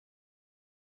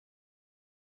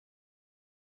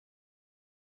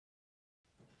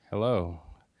Hello,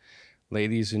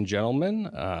 ladies and gentlemen,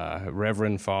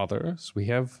 Reverend Fathers. We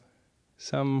have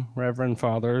some Reverend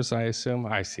Fathers, I assume.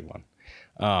 I see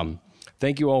one.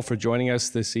 Thank you all for joining us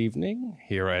this evening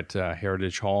here at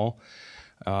Heritage Hall.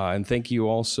 And thank you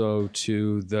also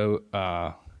to those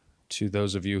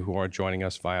of you who are joining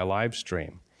us via live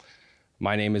stream.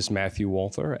 My name is Matthew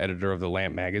Walther, editor of The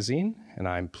Lamp magazine, and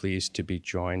I'm pleased to be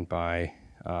joined by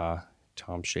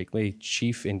Tom Shakely,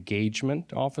 Chief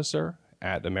Engagement Officer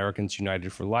at Americans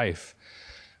United for Life.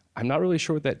 I'm not really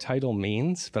sure what that title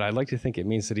means, but I'd like to think it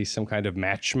means that he's some kind of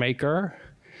matchmaker,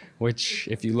 which,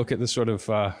 if you look at the sort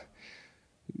of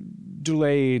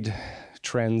delayed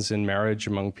trends in marriage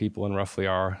among people in roughly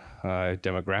our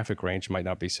demographic range, might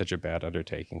not be such a bad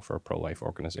undertaking for a pro-life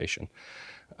organization.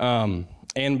 And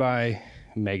by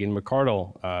Megan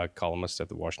McArdle, columnist at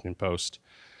the Washington Post.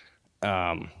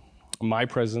 My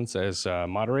presence as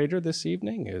moderator this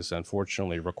evening is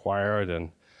unfortunately required,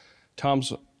 and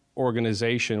Tom's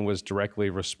organization was directly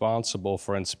responsible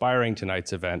for inspiring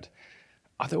tonight's event.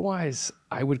 Otherwise,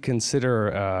 I would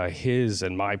consider his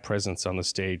and my presence on the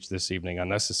stage this evening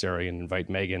unnecessary and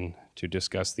invite Megan to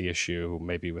discuss the issue,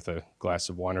 maybe with a glass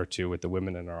of wine or two with the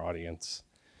women in our audience.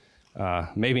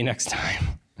 Maybe next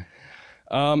time.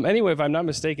 Anyway, if I'm not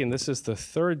mistaken, this is the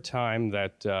third time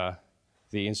that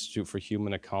the Institute for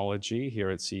Human Ecology here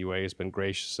at CUA has been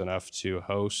gracious enough to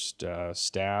host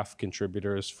staff,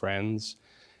 contributors, friends,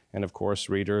 and of course,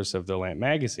 readers of The Lamp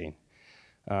magazine.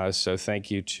 So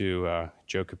thank you to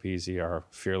Joe Capizzi, our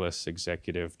fearless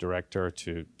executive director,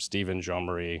 to Stephen,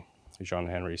 Jean-Marie,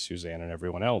 Jean-Henry, Suzanne, and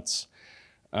everyone else.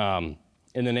 In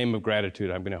the name of gratitude,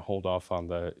 I'm going to hold off on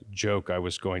the joke I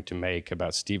was going to make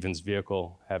about Stephen's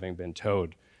vehicle having been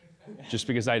towed, just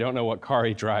because I don't know what car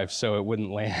he drives, so it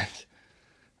wouldn't land.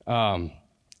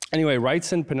 Anyway,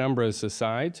 rights and penumbras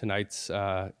aside, tonight's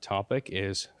topic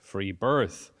is free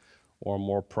birth, or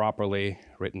more properly,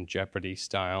 written Jeopardy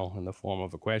style in the form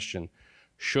of a question: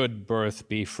 should birth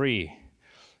be free?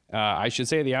 I should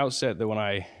say at the outset that when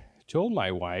I told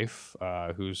my wife,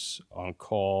 who's on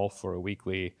call for a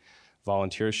weekly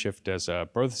volunteer shift as a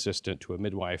birth assistant to a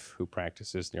midwife who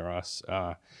practices near us,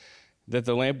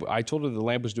 that I told her the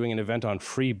Lamp was doing an event on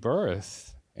free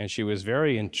birth, and she was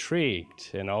very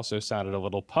intrigued and also sounded a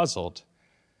little puzzled.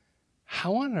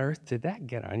 How on earth did that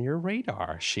get on your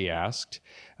radar, she asked.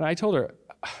 And I told her,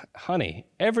 honey,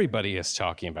 everybody is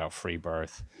talking about free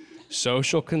birth.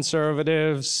 Social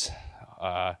conservatives,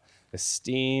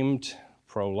 esteemed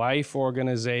pro-life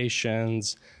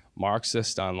organizations,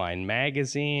 Marxist online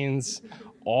magazines,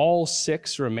 all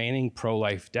 6 remaining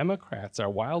pro-life Democrats are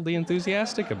wildly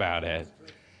enthusiastic about it.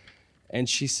 And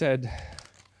she said,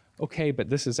 okay, but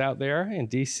this is out there in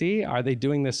DC. Are they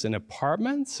doing this in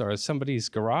apartments or somebody's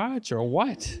garage or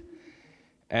what?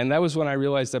 And that was when I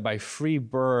realized that by free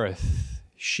birth,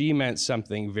 she meant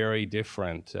something very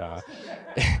different.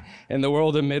 In the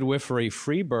world of midwifery,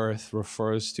 free birth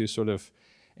refers to sort of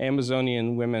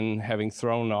Amazonian women having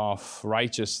thrown off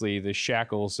righteously the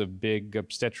shackles of big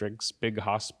obstetrics, big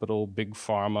hospital, big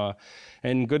pharma,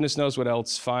 and goodness knows what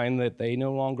else, find that they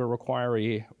no longer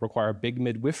require big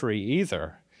midwifery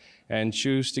either, and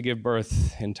choose to give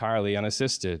birth entirely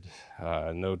unassisted.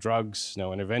 No drugs,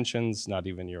 no interventions, not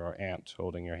even your aunt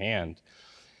holding your hand.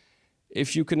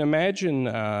 If you can imagine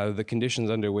the conditions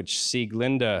under which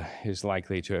Sieglinde is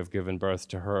likely to have given birth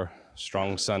to her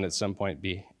strong son at some point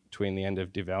between the end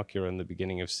of Die Valkyrie and the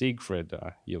beginning of Siegfried,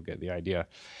 you'll get the idea.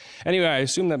 Anyway, I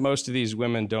assume that most of these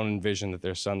women don't envision that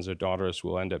their sons or daughters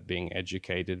will end up being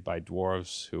educated by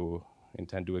dwarves who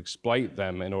intend to exploit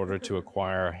them in order to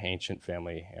acquire ancient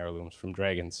family heirlooms from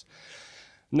dragons.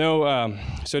 No,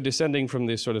 so descending from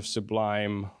the sort of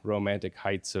sublime romantic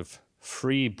heights of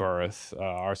free birth,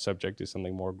 our subject is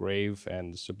something more grave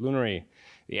and sublunary: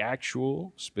 the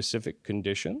actual specific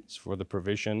conditions for the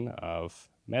provision of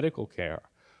medical care.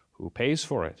 Who pays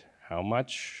for it? How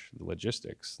much? The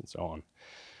logistics, and so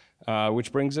on.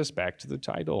 Which brings us back to the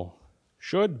title.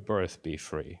 Should birth be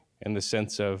free? In the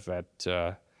sense of at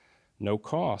no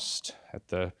cost at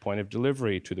the point of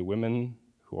delivery to the women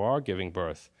who are giving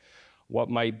birth. What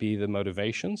might be the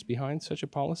motivations behind such a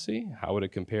policy? How would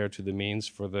it compare to the means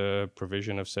for the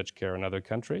provision of such care in other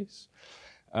countries?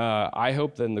 I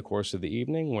hope that in the course of the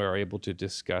evening we're able to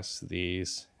discuss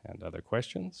these and other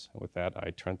questions. With that,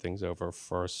 I turn things over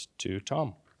first to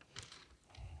Tom.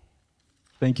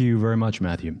 Thank you very much,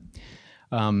 Matthew.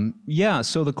 Yeah,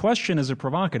 so the question is a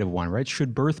provocative one, right?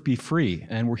 Should birth be free?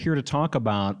 And we're here to talk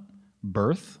about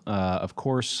birth, of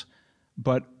course,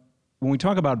 but when we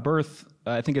talk about birth,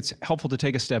 I think it's helpful to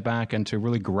take a step back and to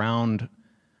really ground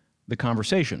the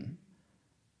conversation.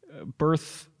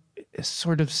 Birth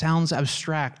sort of sounds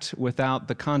abstract without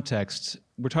the context.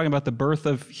 We're talking about the birth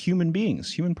of human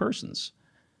beings, human persons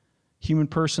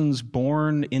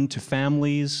born into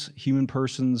families, human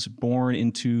persons born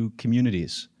into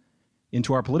communities,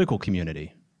 into our political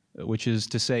community, which is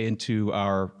to say into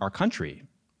our country,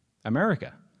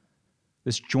 America.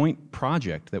 This joint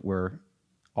project that we're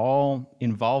all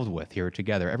involved with here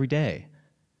together every day,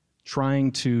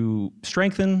 trying to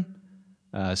strengthen,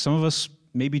 some of us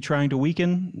maybe trying to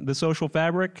weaken the social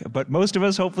fabric, but most of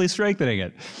us hopefully strengthening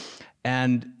it.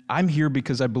 And I'm here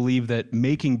because I believe that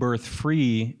making birth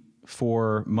free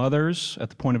for mothers at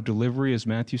the point of delivery, as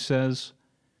Matthew says,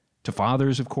 to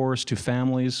fathers, of course, to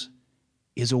families,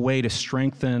 is a way to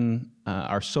strengthen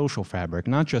our social fabric,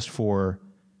 not just for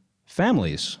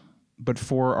families, but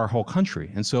for our whole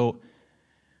country. And so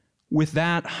with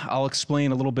that, I'll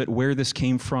explain a little bit where this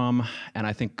came from, and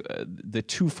I think the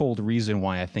twofold reason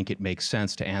why I think it makes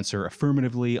sense to answer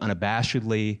affirmatively,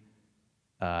 unabashedly,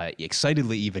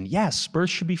 excitedly even, yes, birth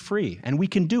should be free, and we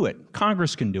can do it.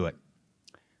 Congress can do it.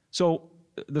 So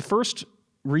the first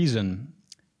reason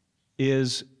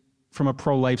is from a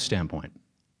pro-life standpoint.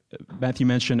 Matthew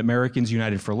mentioned Americans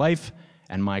United for Life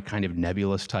and my kind of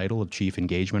nebulous title of Chief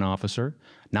Engagement Officer.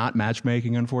 Not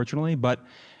matchmaking, unfortunately, but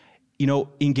you know,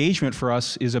 engagement for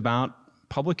us is about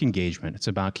public engagement. It's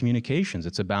about communications.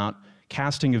 It's about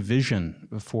casting a vision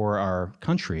for our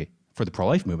country, for the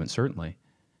pro-life movement, certainly.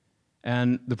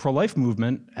 And the pro-life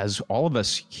movement, as all of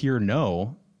us here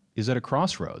know, is at a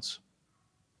crossroads.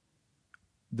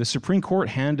 The Supreme Court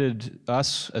handed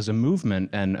us as a movement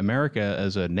and America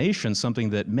as a nation something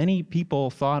that many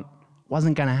people thought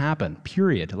wasn't going to happen,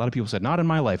 period. A lot of people said, not in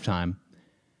my lifetime,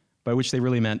 by which they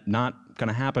really meant not going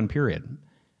to happen, period.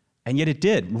 And yet it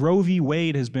did. Roe v.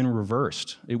 Wade has been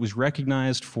reversed. It was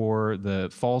recognized for the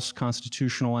false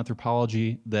constitutional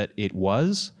anthropology that it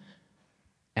was,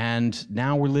 and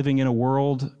now we're living in a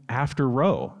world after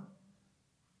Roe.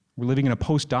 We're living in a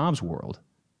post-Dobbs world.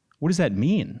 What does that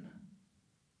mean?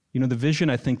 You know, the vision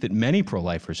I think that many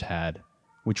pro-lifers had,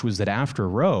 which was that after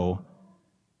Roe,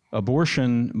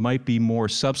 abortion might be more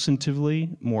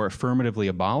substantively, more affirmatively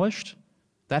abolished,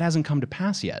 that hasn't come to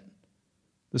pass yet.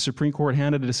 The Supreme Court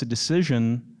handed us a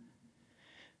decision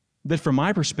that, from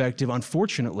my perspective,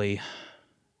 unfortunately,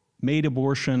 made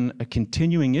abortion a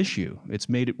continuing issue. It's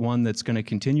made it one that's going to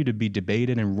continue to be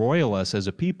debated and roil us as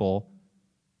a people,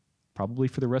 probably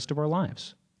for the rest of our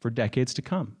lives, for decades to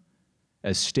come.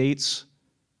 As states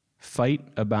fight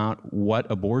about what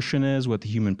abortion is, what the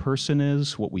human person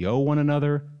is, what we owe one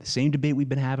another, the same debate we've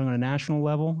been having on a national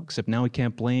level, except now we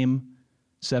can't blame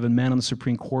 7 men on the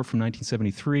Supreme Court from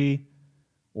 1973,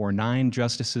 or 9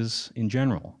 justices in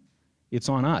general. It's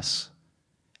on us.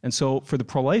 And so for the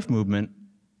pro-life movement,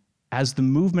 as the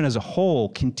movement as a whole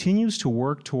continues to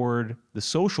work toward the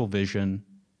social vision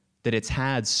that it's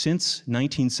had since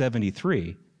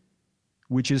 1973,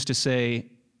 which is to say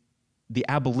the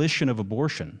abolition of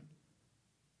abortion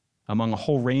among a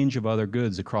whole range of other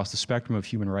goods across the spectrum of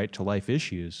human right to life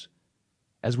issues,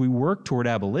 as we work toward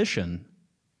abolition,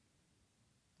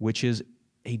 which is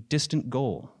a distant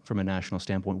goal from a national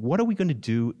standpoint, what are we going to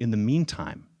do in the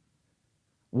meantime?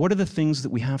 What are the things that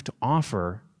we have to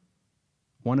offer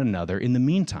one another in the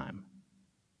meantime?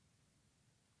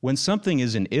 When something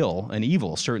is an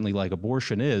evil, certainly like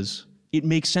abortion is, it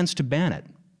makes sense to ban it.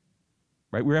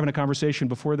 Right? We were having a conversation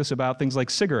before this about things like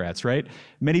cigarettes, right?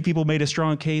 Many people made a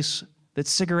strong case that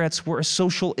cigarettes were a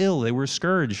social ill, they were a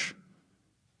scourge.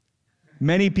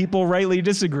 Many people rightly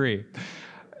disagree.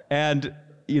 And,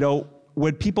 you know,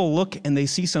 when people look and they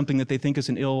see something that they think is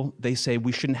an ill, they say,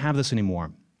 we shouldn't have this anymore.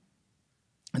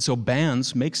 And so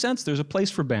bans make sense. There's a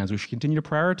place for bans. We should continue to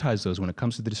prioritize those when it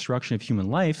comes to the destruction of human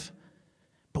life,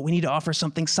 but we need to offer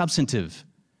something substantive.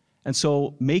 And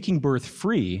so making birth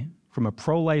free from a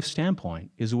pro-life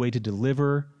standpoint is a way to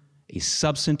deliver a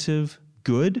substantive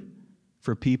good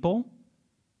for people,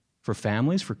 for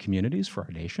families, for communities, for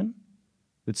our nation,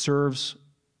 that serves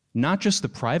not just the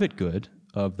private good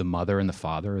of the mother and the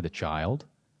father or the child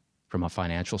from a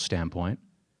financial standpoint,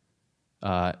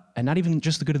 and not even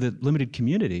just the good of the limited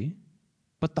community,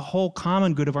 but the whole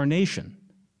common good of our nation.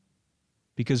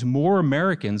 Because more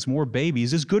Americans, more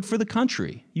babies is good for the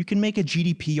country. You can make a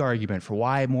GDP argument for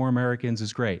why more Americans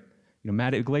is great. You know,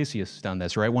 Matt Iglesias has done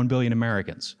this, right? 1 billion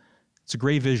Americans. It's a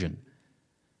great vision.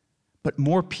 But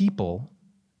more people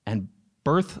and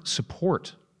birth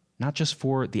support, not just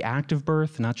for the act of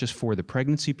birth, not just for the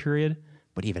pregnancy period,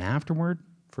 but even afterward,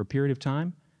 for a period of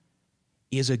time,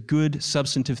 is a good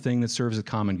substantive thing that serves a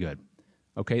common good.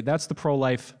 Okay, that's the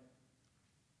pro-life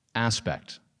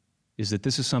aspect, is that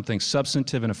this is something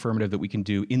substantive and affirmative that we can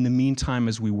do in the meantime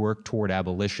as we work toward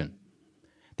abolition.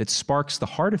 that sparks the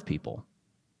heart of people,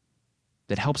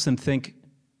 that helps them think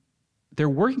they're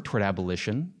working toward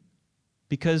abolition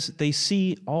because they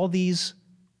see all these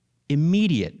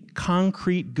immediate,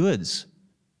 concrete goods,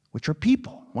 which are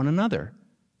people, one another,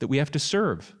 that we have to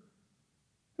serve.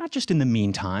 Not just in the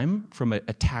meantime, from a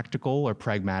tactical or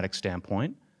pragmatic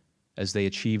standpoint, as they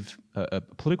achieve a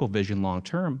political vision long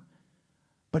term,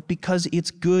 but because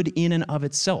it's good in and of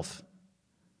itself.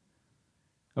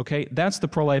 Okay, that's the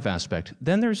pro-life aspect.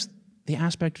 Then there's the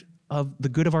aspect of the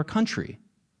good of our country.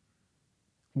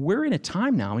 We're in a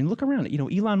time now, I mean, look around. You know,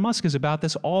 Elon Musk is about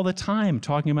this all the time,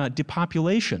 talking about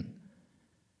depopulation,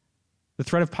 the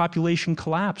threat of population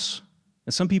collapse.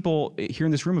 And some people here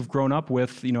in this room have grown up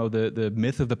with, you know, the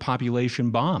myth of the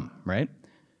population bomb, right?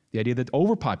 The idea that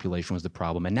overpopulation was the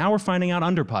problem. And now we're finding out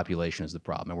underpopulation is the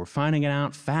problem, and we're finding it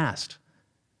out fast.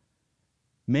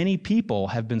 Many people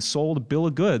have been sold a bill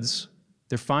of goods.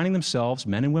 They're finding themselves,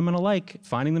 men and women alike,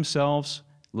 finding themselves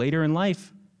later in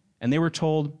life, and they were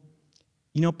told,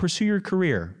 you know, pursue your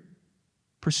career,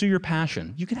 pursue your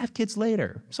passion. You can have kids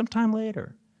later, sometime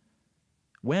later.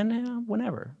 When?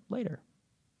 Whenever, later.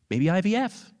 Maybe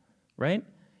IVF, right?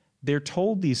 They're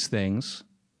told these things,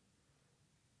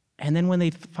 and then when they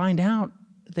find out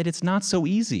that it's not so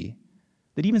easy,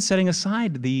 that even setting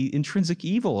aside the intrinsic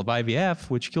evil of IVF,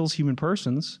 which kills human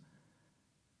persons,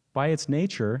 by its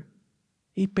nature,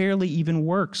 it barely even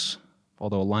works,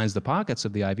 although it lines the pockets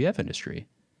of the IVF industry.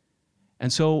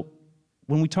 And so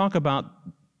when we talk about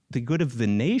the good of the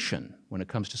nation when it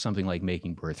comes to something like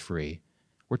making birth free,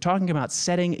 we're talking about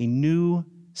setting a new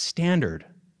standard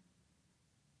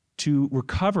to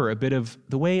recover a bit of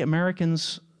the way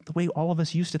Americans, the way all of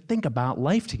us used to think about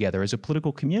life together as a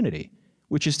political community,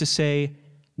 which is to say,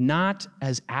 not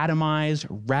as atomized,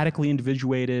 radically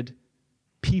individuated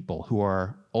people who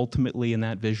are ultimately in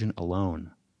that vision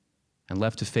alone and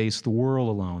left to face the world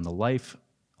alone, the life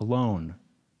alone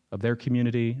of their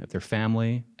community, of their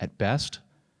family at best,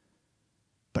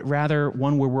 but rather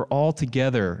one where we're all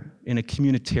together in a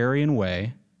communitarian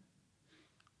way,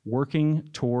 working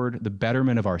toward the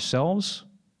betterment of ourselves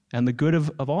and the good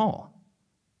of all,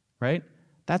 right?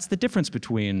 That's the difference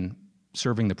between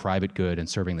serving the private good and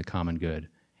serving the common good.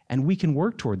 And we can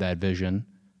work toward that vision,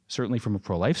 certainly from a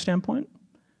pro-life standpoint,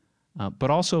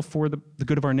 but also for the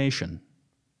good of our nation,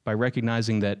 by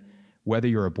recognizing that whether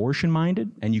you're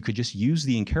abortion-minded, and you could just use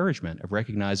the encouragement of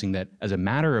recognizing that as a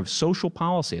matter of social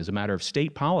policy, as a matter of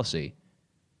state policy,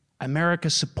 America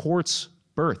supports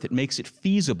birth. It makes it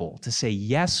feasible to say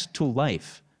yes to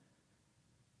life.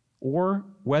 Or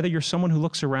whether you're someone who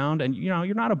looks around and, you know,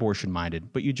 you're not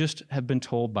abortion-minded, but you just have been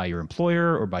told by your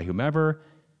employer or by whomever,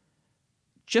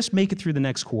 just make it through the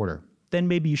next quarter. Then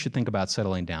maybe you should think about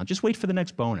settling down. Just wait for the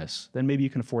next bonus. Then maybe you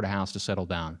can afford a house to settle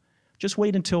down. Just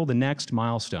wait until the next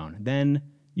milestone. Then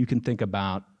you can think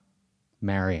about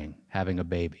marrying, having a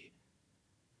baby.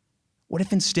 What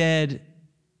if instead,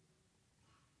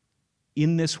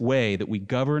 in this way that we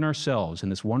govern ourselves in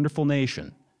this wonderful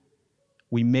nation,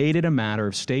 we made it a matter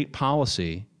of state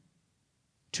policy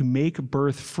to make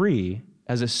birth free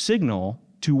as a signal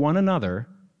to one another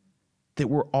that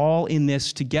we're all in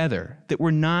this together, that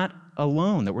we're not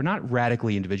alone, that we're not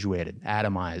radically individuated,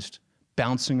 atomized,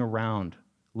 bouncing around,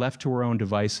 left to our own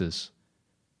devices.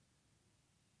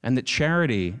 And that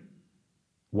charity,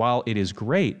 while it is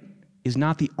great, is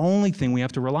not the only thing we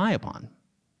have to rely upon.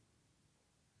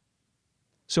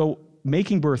 So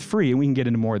making birth free, and we can get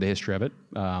into more of the history of it,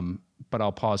 but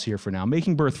I'll pause here for now.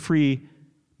 Making birth free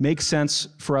makes sense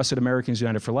for us at Americans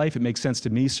United for Life. It makes sense to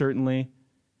me, certainly,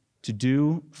 to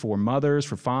do for mothers,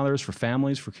 for fathers, for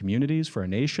families, for communities, for a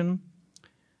nation.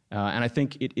 And I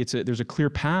think there's a clear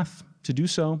path to do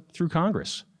so through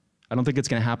Congress. I don't think it's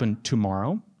going to happen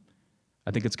tomorrow.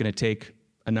 I think it's going to take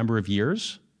a number of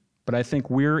years. But I think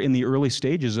we're in the early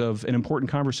stages of an important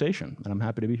conversation, and I'm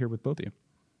happy to be here with both of you.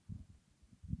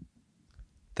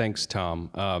 Thanks,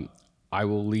 Tom. I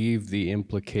will leave the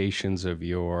implications of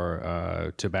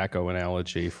your tobacco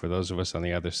analogy for those of us on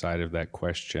the other side of that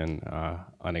question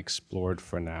unexplored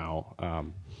for now.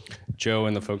 Joe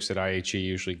and the folks at IHE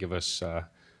usually give us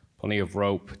plenty of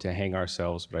rope to hang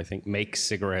ourselves, but I think make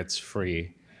cigarettes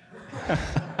free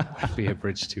would be a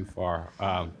bridge too far.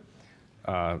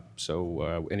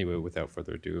 Anyway, without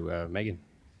further ado, Megan.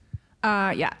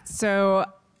 Yeah. So,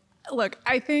 look,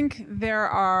 I think there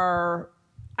are.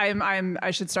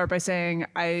 I should start by saying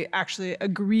I actually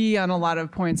agree on a lot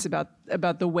of points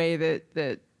about the way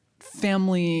that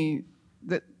family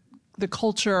the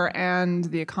culture and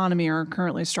the economy are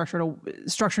currently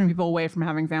structuring people away from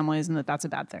having families, and that's a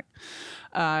bad thing.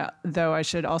 Though I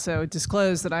should also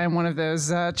disclose that I am one of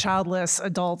those childless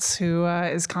adults who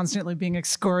is constantly being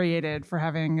excoriated for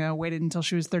having waited until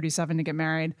she was 37 to get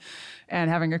married and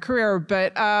having a career.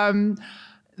 But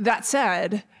that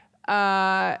said,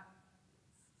 I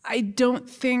don't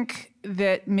think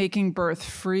that making birth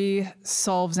free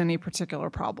solves any particular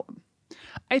problem.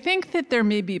 I think that there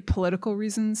may be political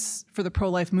reasons for the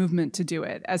pro-life movement to do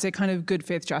it as a kind of good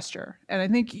faith gesture. And I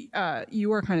think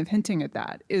you are kind of hinting at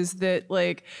that, is that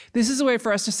like, this is a way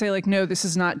for us to say like, no, this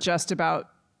is not just about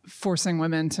forcing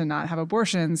women to not have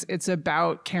abortions. It's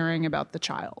about caring about the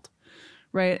child,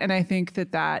 right? And I think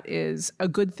that that is a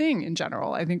good thing in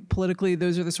general. I think politically,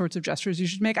 those are the sorts of gestures you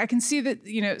should make. I can see that,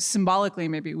 you know, symbolically,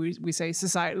 maybe we say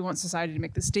society, we want society to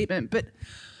make this statement, but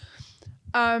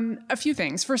a few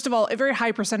things. First of all, a very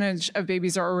high percentage of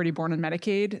babies are already born on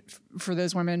Medicaid. For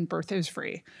those women, birth is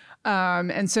free.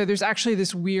 And so there's actually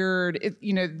this weird,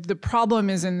 the problem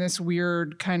is in this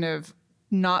weird kind of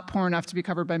not poor enough to be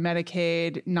covered by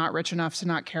Medicaid, not rich enough to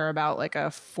not care about like a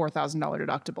 $4,000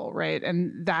 deductible, right?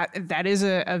 And that is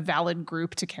a valid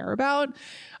group to care about.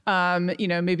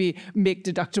 Maybe make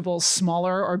deductibles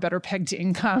smaller or better pegged to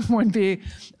income would be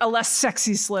a less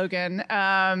sexy slogan,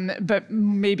 but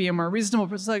maybe a more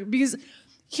reasonable slogan. Because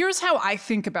here's how I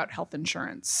think about health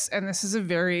insurance, and this is a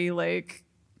very like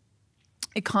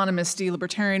economisty,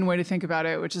 libertarian way to think about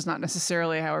it, which is not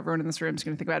necessarily how everyone in this room is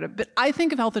going to think about it. But I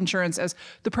think of health insurance as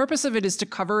the purpose of it is to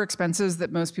cover expenses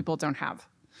that most people don't have.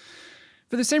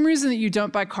 For the same reason that you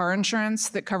don't buy car insurance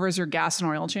that covers your gas and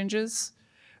oil changes,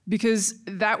 because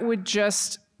that would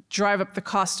just drive up the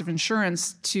cost of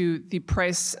insurance to the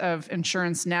price of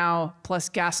insurance now, plus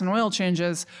gas and oil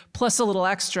changes, plus a little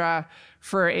extra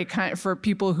for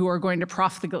people who are going to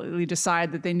profitably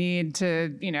decide that they need to,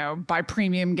 buy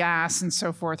premium gas and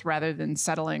so forth, rather than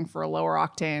settling for a lower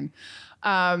octane.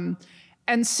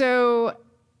 And so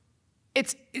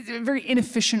it's a very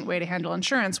inefficient way to handle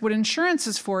insurance. What insurance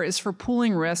is for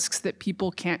pooling risks that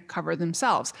people can't cover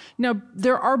themselves. Now,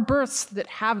 there are births that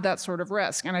have that sort of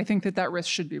risk, and I think that risk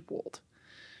should be pooled,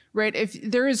 right? If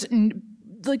there is,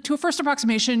 like, to a first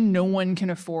approximation, no one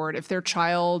can afford, if their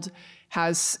child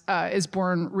is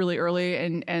born really early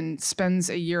and spends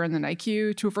a year in the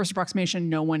NICU, to a first approximation,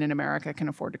 no one in America can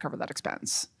afford to cover that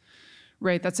expense.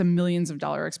 Right, that's a millions of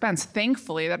dollar expense.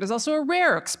 Thankfully, that is also a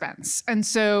rare expense. And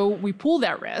so we pool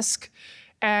that risk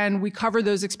and we cover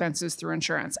those expenses through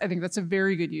insurance. I think that's a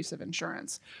very good use of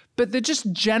insurance. But that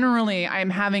just generally, I'm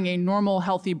having a normal,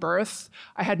 healthy birth.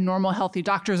 I had normal, healthy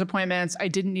doctor's appointments. I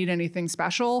didn't need anything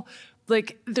special.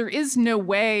 Like, there is no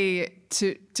way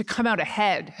to come out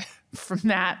ahead from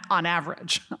that on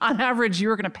average. On average,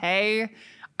 you're gonna pay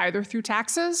either through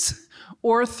taxes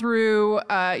or through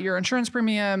your insurance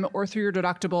premium or through your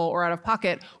deductible or out of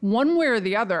pocket. One way or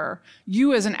the other,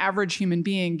 you as an average human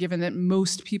being, given that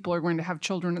most people are going to have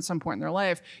children at some point in their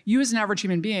life, you as an average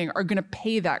human being are gonna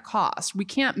pay that cost. We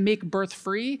can't make birth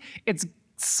free.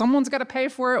 Someone's gotta pay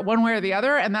for it one way or the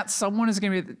other, and that someone is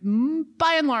gonna be,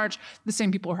 by and large, the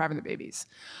same people who are having the babies.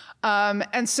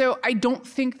 And so I don't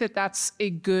think that that's a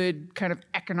good kind of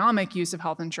economic use of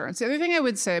health insurance. The other thing I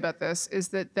would say about this is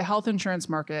that the health insurance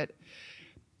market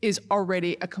is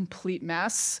already a complete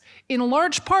mess, in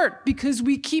large part because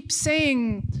we keep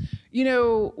saying,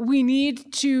 we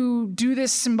need to do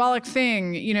this symbolic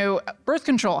thing, birth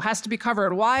control has to be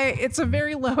covered. Why? It's a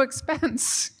very low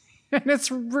expense and it's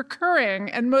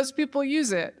recurring and most people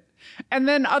use it. And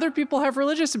then other people have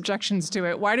religious objections to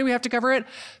it. Why do we have to cover it?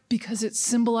 Because it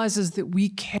symbolizes that we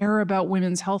care about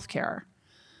women's health care.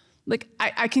 Like,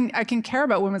 I can care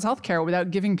about women's health care without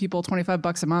giving people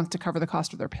 $25 a month to cover the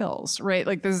cost of their pills, right?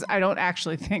 Like, I don't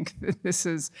actually think that this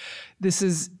is,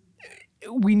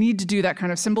 we need to do that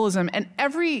kind of symbolism. And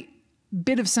every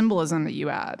bit of symbolism that you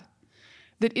add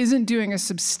that isn't doing a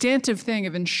substantive thing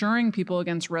of insuring people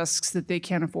against risks that they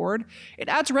can't afford, it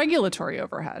adds regulatory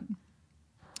overhead.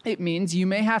 It means you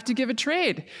may have to give a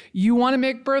trade. You want to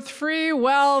make birth free?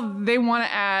 Well, they want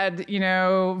to add,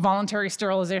 voluntary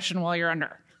sterilization while you're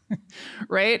under,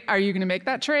 right? Are you going to make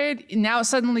that trade? Now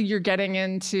suddenly you're getting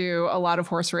into a lot of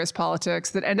horse race politics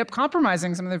that end up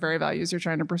compromising some of the very values you're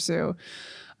trying to pursue.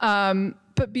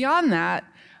 But beyond that,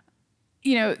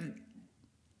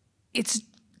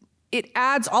 it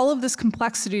adds all of this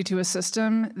complexity to a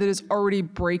system that is already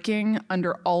breaking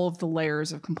under all of the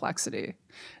layers of complexity.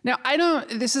 Now,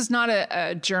 this is not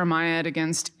a Jeremiad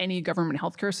against any government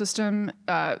healthcare system.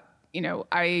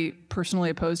 I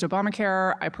personally opposed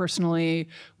Obamacare. I personally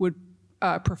would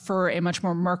prefer a much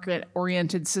more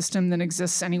market-oriented system than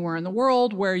exists anywhere in the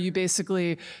world, where you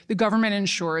basically, the government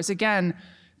insures, again,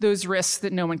 those risks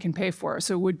that no one can pay for.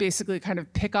 So it would basically kind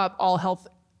of pick up all health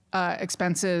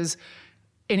expenses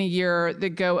in a year that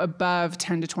go above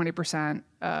 10 to 20%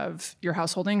 of your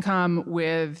household income,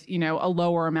 with, you know, a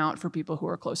lower amount for people who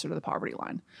are closer to the poverty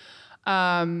line.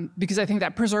 Because I think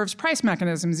that preserves price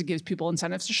mechanisms. It gives people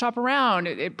incentives to shop around.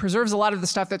 It preserves a lot of the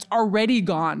stuff that's already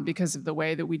gone because of the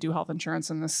way that we do health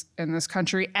insurance in this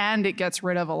country, and it gets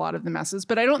rid of a lot of the messes.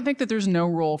 But I don't think that there's no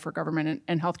role for government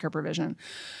and healthcare provision.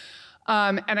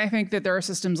 And I think that there are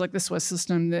systems like the Swiss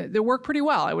system that work pretty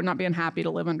well. I would not be unhappy to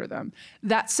live under them.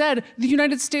 That said, the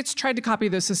United States tried to copy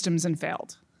those systems and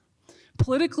failed.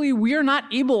 Politically, we are not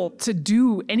able to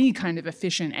do any kind of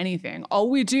efficient anything. All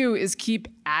we do is keep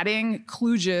adding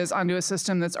kludges onto a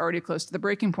system that's already close to the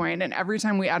breaking point, and every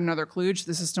time we add another kludge,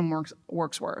 the system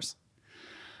works worse.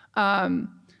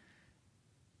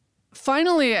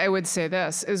 Finally, I would say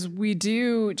this, is we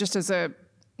do, just as a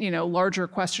larger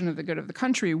question of the good of the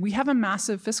country, we have a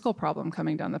massive fiscal problem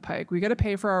coming down the pike. We got to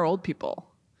pay for our old people.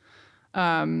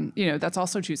 That's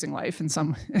also choosing life in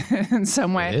some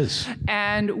way. It is.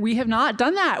 And we have not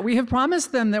done that. We have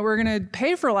promised them that we're going to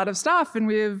pay for a lot of stuff, and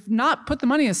we have not put the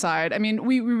money aside. I mean,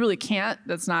 we really can't.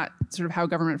 That's not sort of how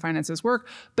government finances work.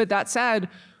 But that said,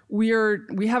 we're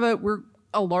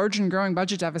a large and growing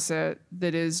budget deficit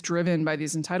that is driven by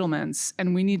these entitlements,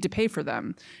 and we need to pay for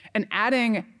them. And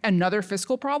adding another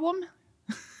fiscal problem,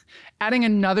 adding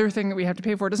another thing that we have to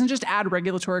pay for, doesn't just add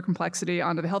regulatory complexity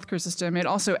onto the healthcare system, it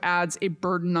also adds a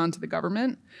burden onto the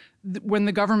government when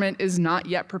the government is not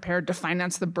yet prepared to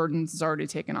finance the burdens it's already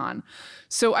taken on.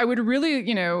 So I would really,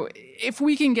 if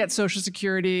we can get Social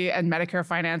Security and Medicare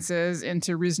finances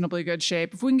into reasonably good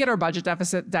shape, if we can get our budget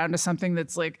deficit down to something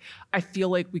that's like, I feel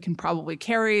like we can probably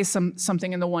carry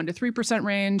something in the 1% to 3%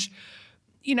 range,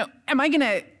 am I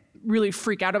gonna really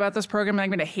freak out about this program? I'm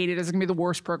going to hate it. It's going to be the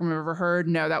worst program I've ever heard.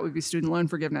 No, that would be student loan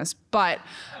forgiveness. But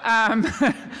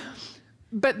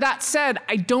but that said,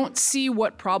 I don't see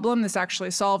what problem this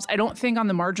actually solves. I don't think on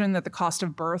the margin that the cost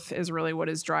of birth is really what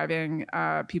is driving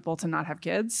people to not have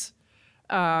kids.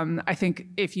 I think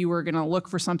if you were going to look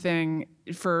for something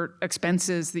for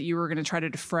expenses that you were going to try to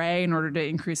defray in order to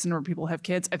increase the number of people who have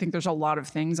kids, I think there's a lot of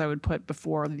things I would put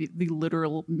before the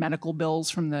literal medical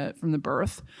bills from the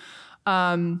birth.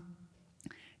 And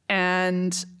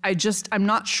I'm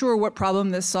not sure what problem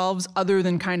this solves other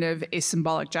than kind of a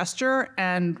symbolic gesture.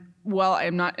 And while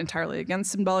I'm not entirely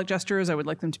against symbolic gestures, I would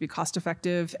like them to be cost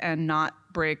effective and not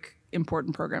break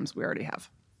important programs we already have.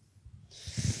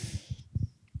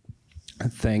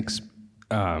 Thanks.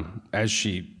 As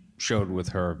she showed with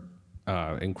her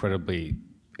incredibly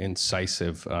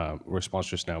incisive response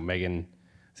just now, Megan,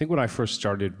 I think when I first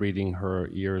started reading her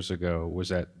years ago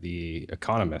was at The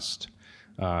Economist.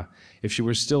 If she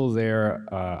were still there,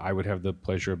 I would have the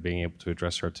pleasure of being able to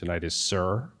address her tonight as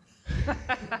Sir.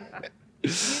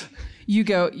 You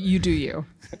do you.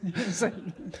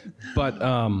 But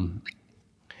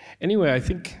anyway, I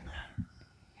think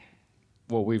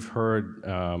what we've heard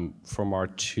from our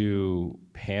two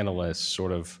panelists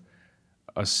sort of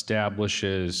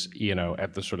establishes,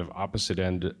 at the sort of opposite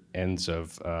ends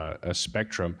of a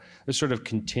spectrum, a sort of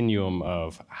continuum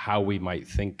of how we might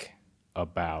think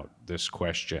about this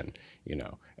question,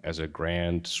 as a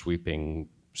grand, sweeping,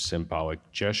 symbolic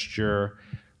gesture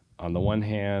on the one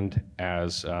hand,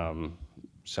 as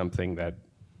something that,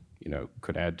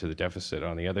 could add to the deficit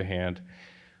on the other hand.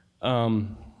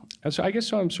 And so I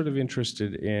guess I'm sort of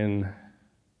interested in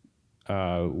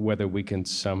whether we can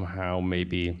somehow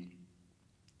maybe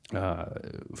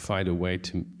find a way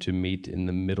to meet in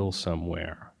the middle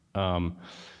somewhere.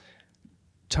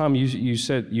 Tom,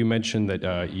 you mentioned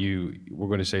that you were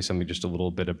going to say something just a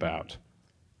little bit about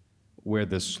where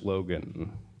this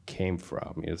slogan came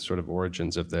from, the sort of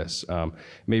origins of this.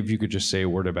 Maybe if you could just say a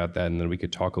word about that, and then we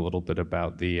could talk a little bit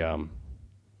about the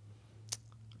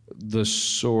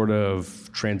sort of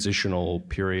transitional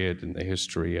period in the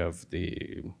history of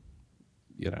the,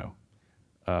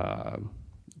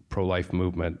 pro-life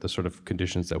movement, the sort of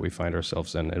conditions that we find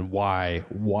ourselves in, and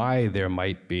why there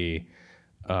might be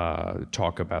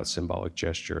talk about symbolic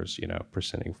gestures,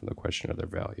 presenting from the question of their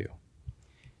value.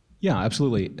 Yeah,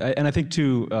 absolutely. And I think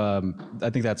too, I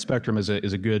think that spectrum is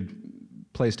a good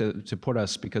place to put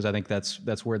us, because I think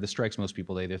that's where this strikes most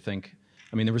people. They think,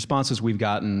 the responses we've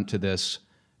gotten to this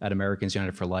at Americans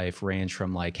United for Life range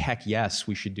from like, heck yes,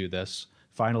 we should do this,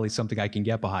 finally something I can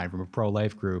get behind from a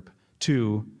pro-life group,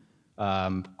 to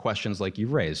questions like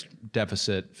you've raised,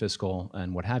 deficit, fiscal,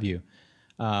 and what have you.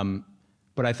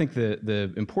 But I think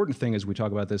the important thing as we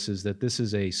talk about this is that this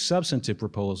is a substantive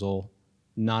proposal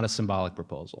not a symbolic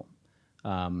proposal.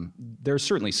 There's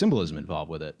certainly symbolism involved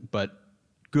with it, but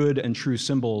good and true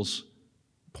symbols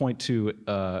point to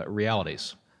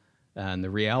realities. And the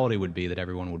reality would be that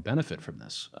everyone would benefit from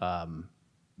this.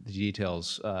 The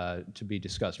details to be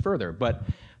discussed further. But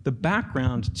the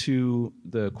background to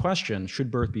the question, should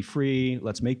birth be free,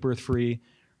 let's make birth free,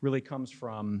 really comes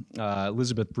from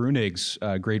Elizabeth Brunig's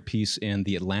great piece in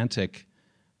The Atlantic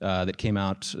that came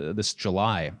out this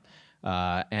July.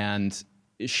 And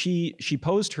she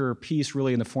posed her piece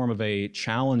really in the form of a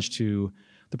challenge to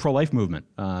the pro-life movement.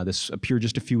 This appeared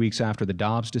just a few weeks after the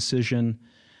Dobbs decision.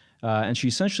 And she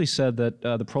essentially said that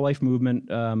the pro-life movement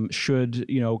should,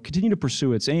 continue to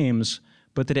pursue its aims,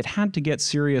 but that it had to get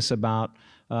serious about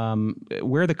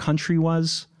where the country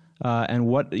was and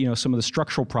what some of the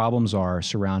structural problems are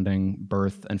surrounding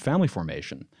birth and family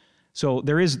formation. So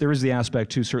there is the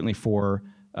aspect too, certainly for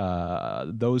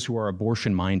those who are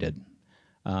abortion-minded,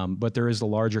 but there is the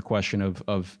larger question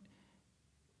of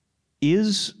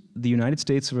is the United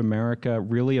States of America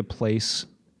really a place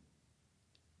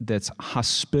that's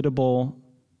hospitable,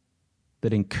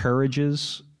 that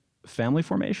encourages family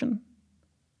formation?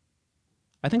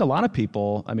 I think a lot of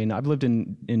people, I've lived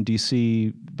in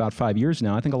DC about 5 years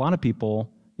now, I think a lot of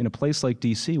people in a place like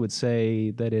DC would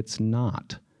say that it's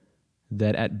not.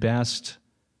 That at best,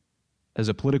 as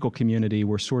a political community,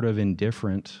 we're sort of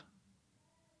indifferent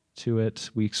to it.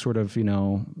 We sort of,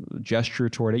 gesture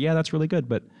toward it. Yeah, that's really good,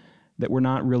 but that we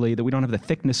don't have the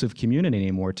thickness of community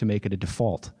anymore to make it a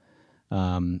default.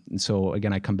 And so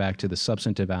again, I come back to the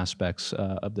substantive aspects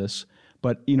of this.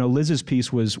 But Liz's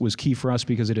piece was key for us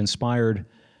because it inspired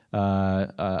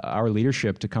our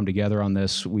leadership to come together on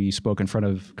this. We spoke in front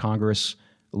of Congress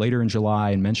later in July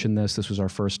and mentioned this. This was our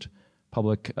first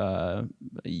public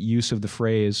use of the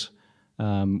phrase,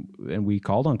 and we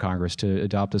called on Congress to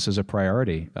adopt this as a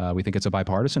priority. We think it's a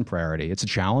bipartisan priority. It's a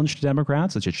challenge to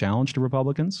Democrats. It's a challenge to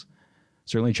Republicans.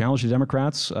 Certainly a challenge to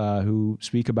Democrats who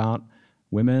speak about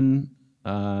women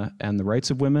and the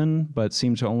rights of women, but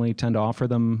seem to only tend to offer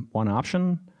them one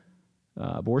option,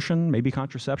 abortion, maybe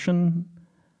contraception,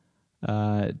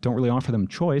 don't really offer them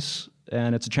choice.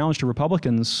 And it's a challenge to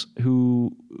Republicans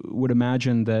who would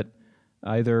imagine that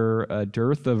either a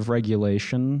dearth of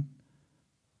regulation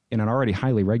in an already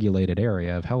highly regulated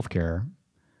area of healthcare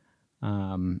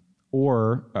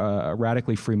or a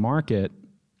radically free market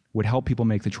would help people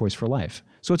make the choice for life.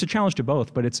 So it's a challenge to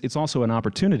both, but it's also an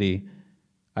opportunity,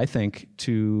 I think,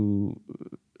 to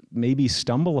maybe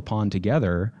stumble upon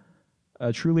together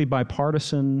a truly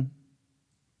bipartisan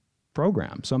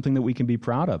program, something that we can be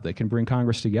proud of, that can bring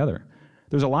Congress together.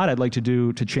 There's a lot I'd like to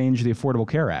do to change the Affordable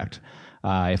Care Act.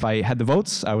 If I had the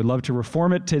votes, I would love to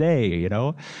reform it today,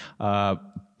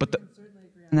 But certainly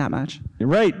agree on that much.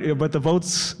 Right, but the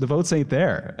votes ain't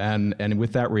there. And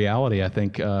with that reality, I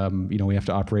think, we have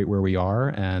to operate where we are.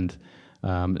 And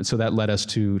so that led us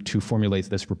to formulate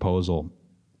this proposal.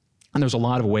 And there's a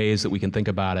lot of ways that we can think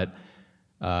about it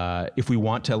if we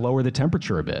want to lower the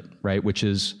temperature a bit, right? Which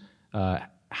is,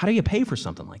 how do you pay for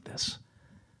something like this?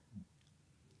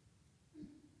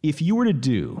 If you were to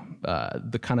do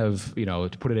the kind of,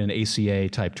 to put it in ACA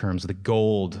type terms, the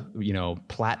gold,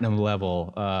 platinum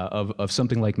level of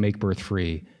something like Make Birth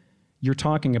Free, you're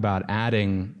talking about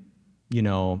adding,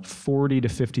 $40 to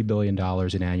 $50 billion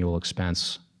in annual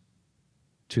expense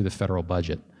to the federal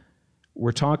budget.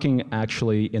 We're talking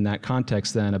actually in that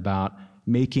context then about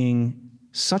making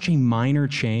such a minor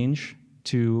change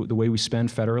to the way we spend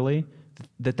federally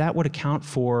that would account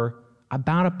for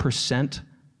about 1%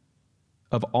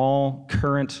 of all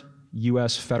current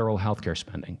U.S. federal healthcare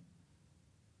spending.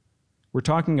 We're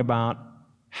talking about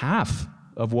half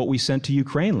of what we sent to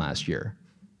Ukraine last year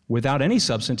without any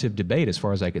substantive debate as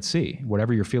far as I could see,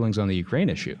 whatever your feelings on the Ukraine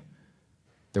issue.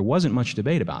 There wasn't much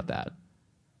debate about that.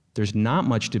 There's not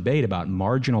much debate about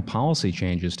marginal policy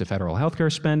changes to federal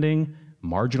healthcare spending,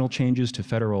 marginal changes to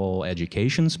federal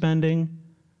education spending.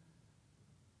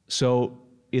 So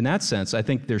in that sense, I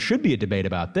think there should be a debate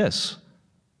about this.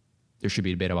 There should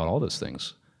be a debate about all those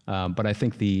things. But I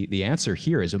think the answer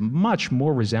here is a much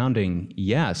more resounding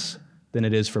yes than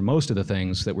it is for most of the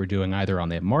things that we're doing either on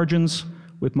the margins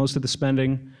with most of the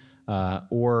spending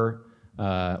or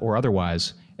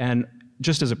otherwise. And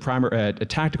just as a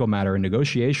tactical matter in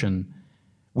negotiation,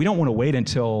 we don't want to wait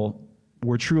until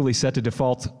we're truly set to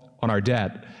default on our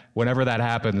debt, whenever that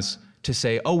happens, to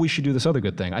say, oh, we should do this other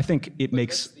good thing. I think it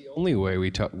makes... That's the only way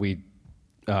we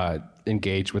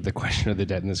engage with the question of the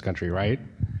debt in this country, right?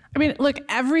 Look,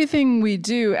 everything we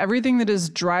do, everything that is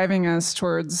driving us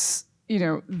towards,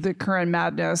 the current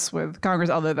madness with Congress,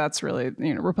 although that's really,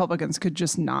 Republicans could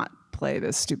just not play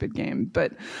this stupid game.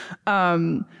 But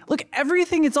look,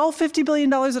 everything, it's all $50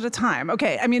 billion at a time.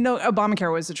 Okay, I mean, no,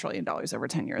 Obamacare was $1 trillion over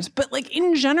 10 years. But like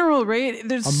in general, right,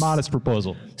 there's A modest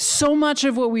proposal. so much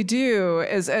of what we do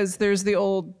as there's the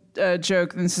old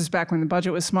joke, and this is back when the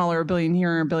budget was smaller, $1 billion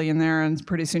here, $1 billion there, and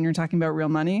pretty soon you're talking about real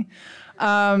money.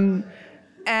 And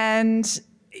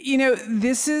you know,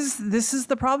 this is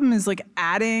the problem, is like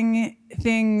adding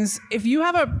things. If you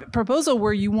have a proposal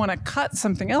where you want to cut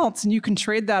something else and you can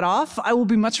trade that off, I will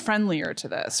be much friendlier to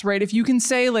this, right? If you can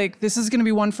say like, this is going to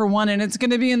be 1 for 1 and it's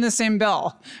going to be in the same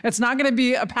bill. It's not going to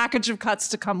be a package of cuts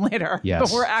to come later, Yes.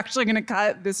 but we're actually going to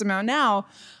cut this amount now.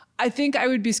 I think I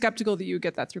would be skeptical that you would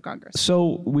get that through Congress.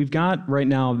 So we've got right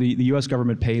now, the U.S.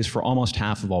 government pays for almost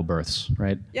half of all births,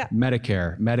 right? Yeah.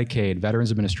 Medicare, Medicaid, Veterans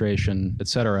Administration, et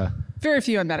cetera. Very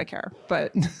few on Medicare,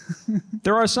 but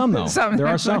There are some, though. Some. There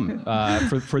are some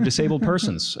for disabled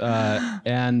persons.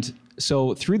 And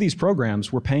so through these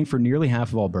programs, we're paying for nearly half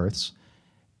of all births.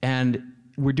 And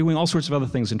we're doing all sorts of other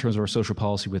things in terms of our social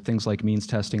policy with things like means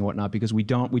testing and whatnot, because we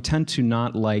tend to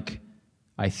not like,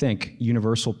 I think,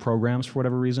 universal programs for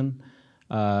whatever reason.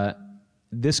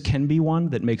 This can be one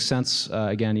that makes sense.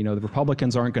 Again, you know, the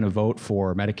Republicans aren't going to vote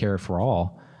for Medicare for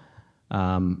all,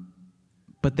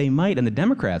 but they might, and the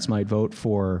Democrats might vote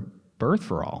for birth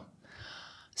for all.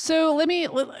 So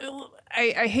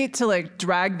I hate to like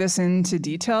drag this into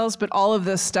details, but all of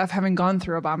this stuff having gone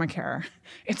through Obamacare,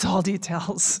 it's all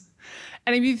details.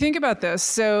 And if you think about this,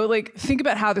 so like think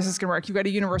about how this is going to work. You've got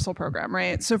a universal program,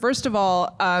 right? So first of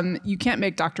all, you can't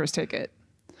make doctors take it.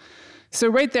 So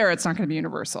right there, it's not going to be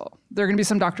universal. There are going to be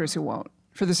some doctors who won't.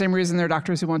 For the same reason, there are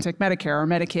doctors who won't take Medicare or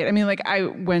Medicaid. I mean, like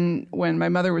when my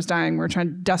mother was dying, we were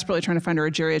desperately trying to find her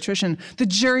a geriatrician. The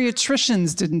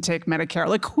geriatricians didn't take Medicare.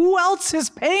 Like, who else is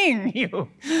paying you?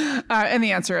 And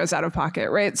the answer is out of pocket,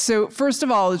 right? So first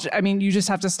of all, I mean, you just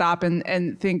have to stop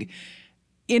and think.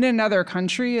 In another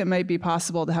country, it might be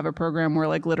possible to have a program where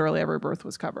like literally every birth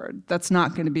was covered. That's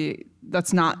not going to be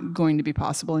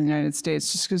possible in the United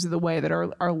States just because of the way that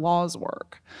our laws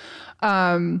work.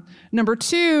 Number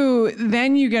two,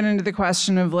 then you get into the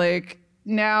question of like,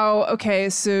 now,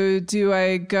 okay, so do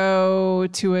I go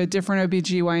to a different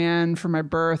OBGYN for my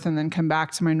birth and then come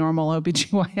back to my normal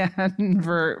OBGYN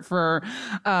for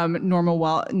normal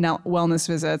wellness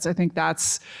visits? I think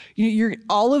that's,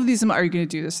 all of these, are you going to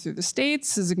do this through the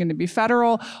states? Is it going to be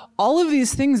federal? All of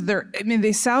these things,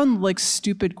 they sound like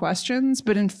stupid questions,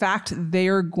 but in fact, they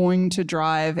are going to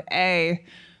drive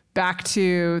back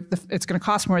to it's going to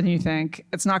cost more than you think.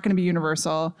 It's not going to be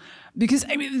universal. Because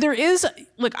I mean, there is,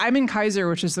 like, I'm in Kaiser,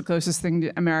 which is the closest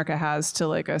thing America has to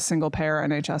like a single payer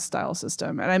NHS style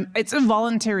system. And it's a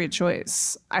voluntary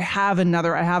choice. I have a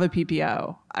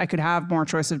PPO. I could have more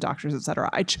choice of doctors, et cetera.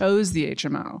 I chose the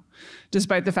HMO,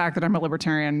 despite the fact that I'm a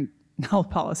libertarian health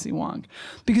policy wonk.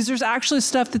 Because there's actually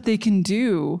stuff that they can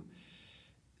do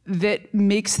that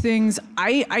makes things,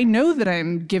 I know that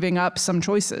I'm giving up some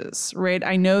choices, right?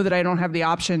 I know that I don't have the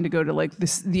option to go to like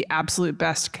the absolute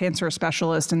best cancer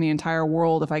specialist in the entire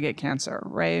world if I get cancer,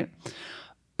 right?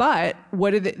 But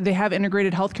they have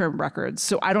integrated healthcare records,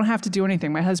 so I don't have to do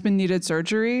anything. My husband needed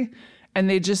surgery, and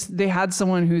they had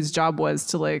someone whose job was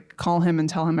to like call him and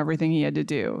tell him everything he had to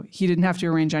do. He didn't have to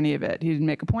arrange any of it. He didn't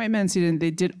make appointments.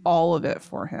 They did all of it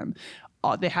for him.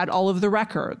 They had all of the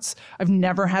records. I've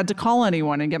never had to call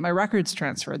anyone and get my records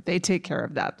transferred. They take care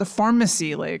of that. The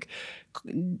pharmacy, like,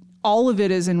 all of it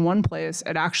is in one place.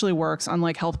 It actually works,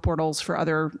 unlike health portals for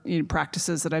other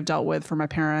practices that I've dealt with for my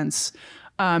parents.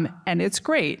 And it's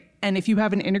great. And if you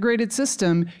have an integrated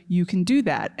system, you can do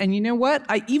that. And you know what?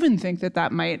 I even think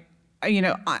that might,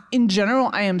 in general,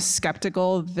 I am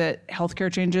skeptical that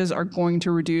healthcare changes are going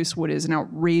to reduce what is an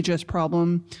outrageous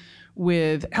problem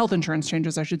with health insurance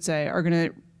changes, I should say, are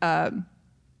going to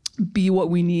be what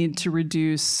we need to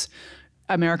reduce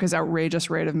America's outrageous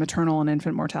rate of maternal and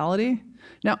infant mortality.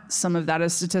 Now, some of that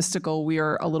is statistical. We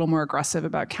are a little more aggressive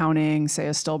about counting, say,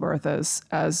 a stillbirth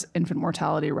as infant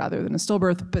mortality rather than a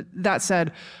stillbirth. But that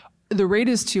said, the rate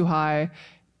is too high.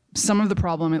 Some of the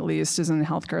problem, at least, is in the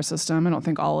healthcare system. I don't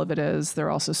think all of it is. There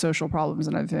are also social problems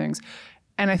and other things.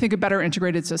 And I think a better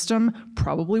integrated system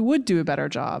probably would do a better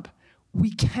job.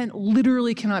 We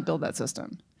literally cannot build that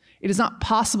system. It is not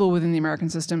possible within the American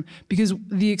system because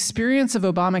the experience of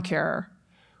Obamacare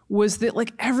was that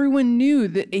like everyone knew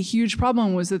that a huge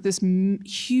problem was that this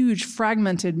huge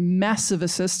fragmented mess of a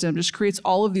system just creates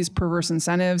all of these perverse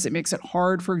incentives. It makes it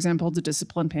hard, for example, to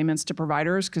discipline payments to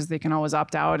providers because they can always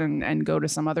opt out and go to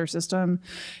some other system.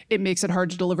 It makes it hard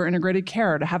to deliver integrated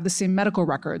care, to have the same medical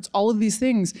records, all of these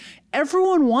things.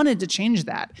 Everyone wanted to change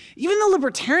that. Even the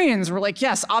libertarians were like,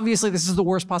 yes, obviously this is the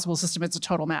worst possible system. It's a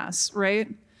total mess, right?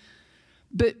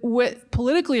 But what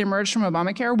politically emerged from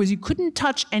Obamacare was you couldn't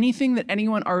touch anything that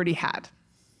anyone already had,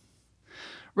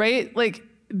 right? Like,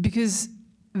 because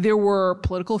there were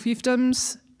political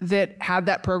fiefdoms that had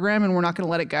that program and were not going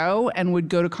to let it go and would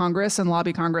go to Congress and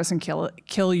lobby Congress and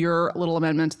kill your little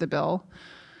amendment to the bill.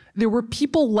 There were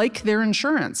people like their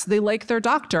insurance. They like their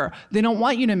doctor. They don't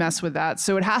want you to mess with that.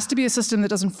 So it has to be a system that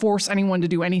doesn't force anyone to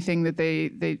do anything that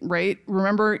they right?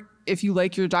 Remember, if you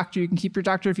like your doctor, you can keep your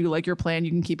doctor. If you like your plan,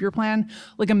 you can keep your plan.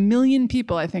 Like 1 million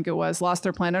people, I think it was, lost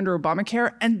their plan under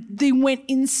Obamacare, and they went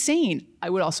insane. I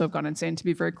would also have gone insane, to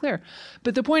be very clear.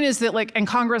 But the point is that, like, and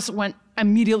Congress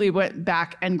immediately went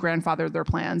back and grandfathered their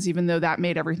plans, even though that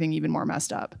made everything even more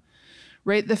messed up.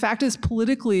 Right? The fact is,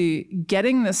 politically,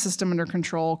 getting this system under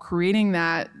control, creating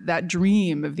that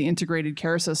dream of the integrated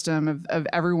care system, of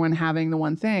everyone having the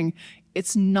one thing,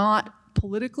 it's not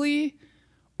politically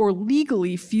or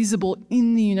legally feasible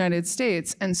in the United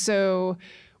States. And so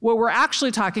what we're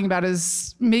actually talking about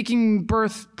is making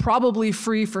birth probably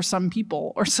free for some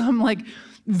people, or some like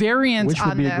variant on this. Which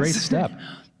would be a great step.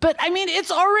 But I mean,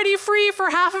 it's already free for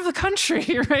half of the country,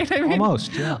 right? I mean,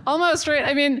 almost, yeah. Almost, right?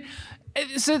 I mean,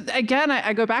 so again,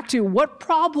 I go back to what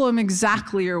problem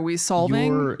exactly are we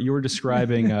solving? You're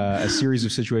describing a series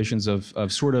of situations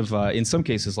of sort of, in some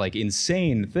cases, like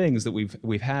insane things that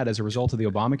we've had as a result of the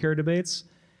Obamacare debates.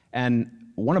 And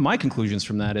one of my conclusions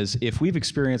from that is, if we've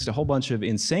experienced a whole bunch of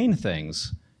insane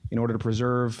things in order to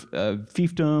preserve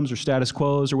fiefdoms or status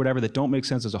quos or whatever that don't make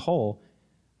sense as a whole,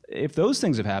 if those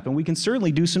things have happened, we can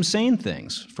certainly do some sane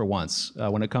things for once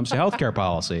when it comes to healthcare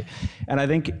policy. And I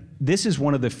think this is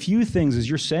one of the few things, as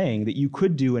you're saying, that you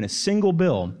could do in a single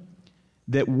bill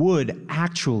that would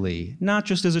actually, not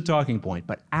just as a talking point,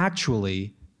 but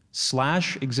actually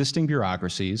slash existing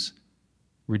bureaucracies,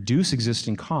 reduce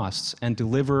existing costs, and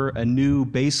deliver a new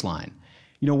baseline.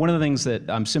 You know, one of the things that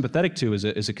I'm sympathetic to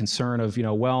is a concern of, you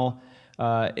know, well,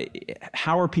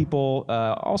 how are people,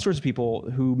 all sorts of people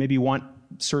who maybe want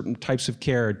certain types of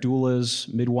care,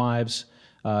 doulas, midwives,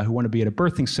 who want to be at a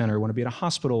birthing center, want to be at a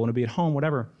hospital, want to be at home,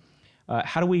 whatever.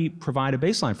 How do we provide a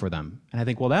baseline for them? And I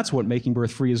think, well, that's what Making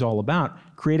Birth Free is all about,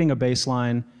 creating a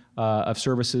baseline of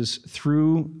services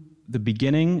through the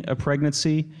beginning of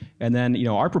pregnancy. And then, you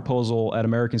know, our proposal at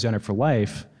Americans United for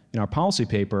Life, in our policy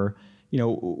paper, you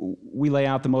know, we lay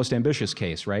out the most ambitious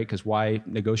case, right? Because why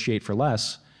negotiate for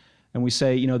less? And we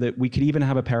say, you know, that we could even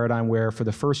have a paradigm where for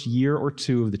the first year or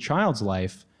two of the child's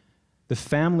life, the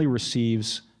family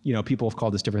receives, you know, people have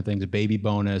called this different things, a baby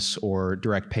bonus or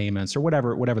direct payments or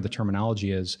whatever the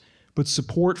terminology is, but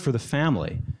support for the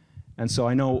family. And so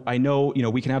I know, you know,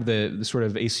 we can have the sort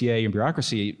of ACA and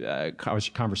bureaucracy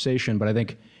conversation, but I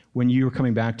think when you're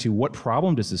coming back to what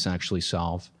problem does this actually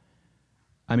solve?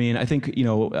 I mean, I think, you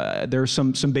know, there are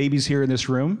some babies here in this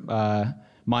room,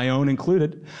 my own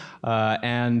included,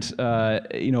 and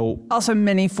you know, also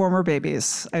many former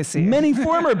babies, I see. Many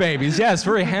former babies, yes,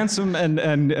 very handsome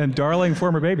and darling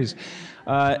former babies,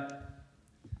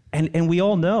 and we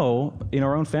all know in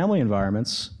our own family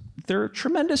environments there are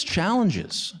tremendous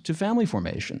challenges to family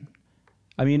formation.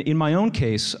 I mean, in my own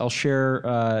case, I'll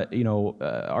share. You know,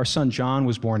 our son John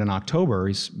was born in October.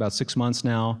 He's about 6 months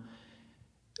now.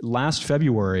 Last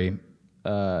February,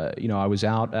 you know, I was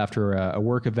out after a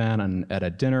work event and at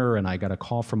a dinner, and I got a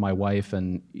call from my wife,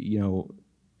 and, you know,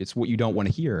 it's what you don't want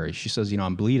to hear. She says, you know,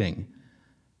 I'm bleeding.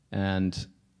 And,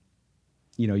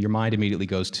 you know, your mind immediately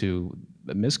goes to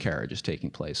a miscarriage is taking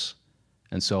place.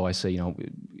 And so I say, you know,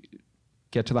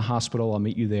 get to the hospital, I'll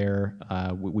meet you there.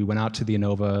 We went out to the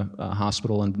Inova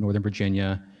Hospital in Northern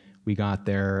Virginia. We got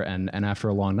there, and after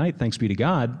a long night, thanks be to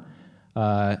God,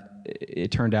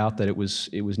 it turned out that it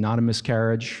was not a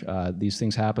miscarriage. These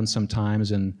things happen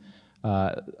sometimes, and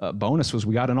a bonus was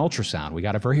we got an ultrasound. We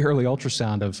got a very early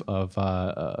ultrasound of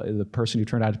the person who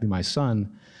turned out to be my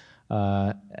son,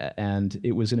 and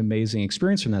it was an amazing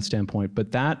experience from that standpoint.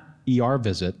 But that ER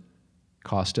visit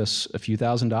cost us a few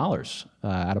 $1,000s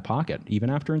out of pocket, even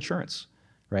after insurance,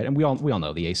 right? And we all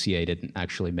know the ACA didn't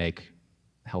actually make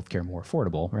healthcare more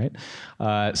affordable,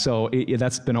 right? So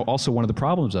that's been also one of the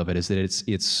problems of it, is that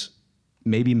it's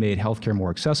maybe made healthcare more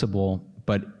accessible,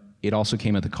 but it also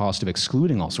came at the cost of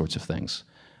excluding all sorts of things,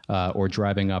 or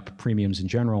driving up premiums in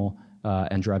general,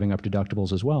 and driving up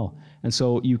deductibles as well. And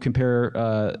so you compare,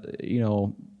 you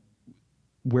know,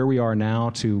 where we are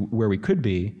now to where we could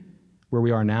be. Where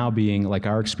we are now being, like,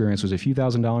 our experience was a few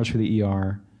 $1,000s for the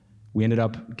ER. We ended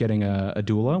up getting a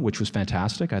doula, which was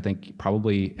fantastic. I think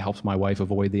probably helped my wife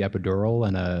avoid the epidural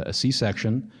and a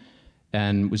C-section.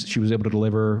 And she was able to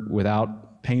deliver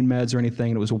without pain meds or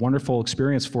anything. And it was a wonderful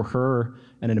experience for her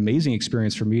and an amazing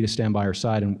experience for me to stand by her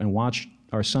side and watch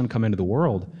our son come into the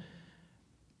world.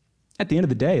 at the end of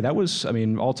the day, that was, I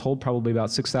mean, all told, probably about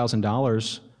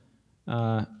 $6,000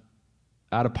 out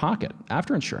of pocket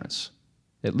after insurance,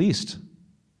 at least.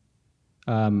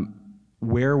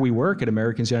 Where we work at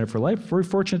Americans United for Life, we're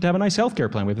fortunate to have a nice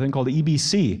healthcare plan. We have a thing called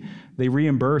EBC. They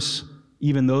reimburse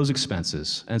even those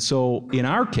expenses. And so in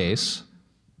our case,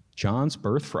 John's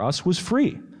birth for us was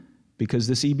free because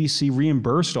this EBC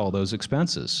reimbursed all those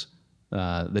expenses,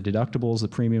 the deductibles, the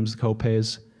premiums, the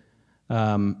co-pays.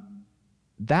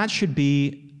 That should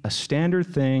be a standard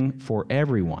thing for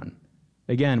everyone.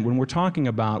 Again, when we're talking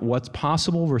about what's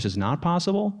possible versus not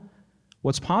possible,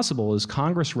 what's possible is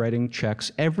Congress writing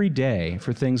checks every day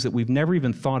for things that we've never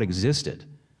even thought existed.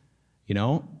 You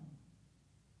know?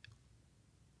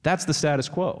 That's the status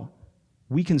quo.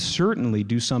 We can certainly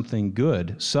do something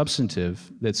good,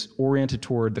 substantive, that's oriented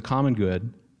toward the common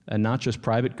good and not just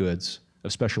private goods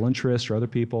of special interest or other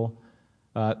people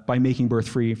by making birth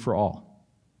free for all.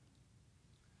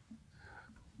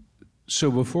 So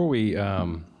before we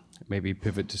maybe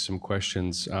pivot to some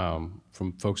questions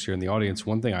from folks here in the audience,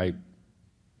 one thing I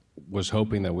was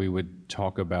hoping that we would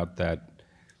talk about that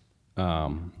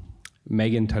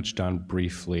Megan touched on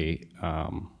briefly,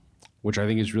 which I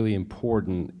think is really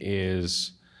important,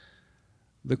 is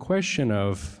the question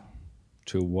of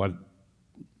to what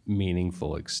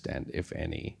meaningful extent, if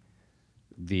any,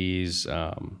 these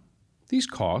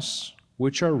costs,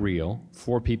 which are real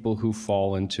for people who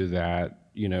fall into that,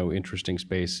 you know, interesting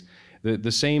space.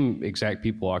 The same exact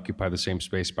people occupy the same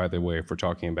space, by the way, if we're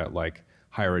talking about like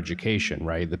higher education,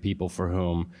 right? The people for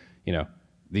whom, you know,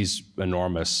 these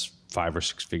enormous 5 or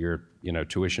 6 figure, you know,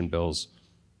 tuition bills,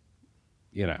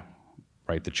 you know,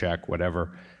 write the check,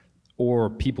 whatever, or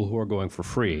people who are going for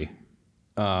free,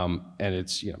 and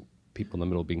it's, you know, people in the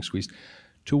middle being squeezed.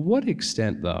 To what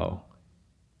extent, though,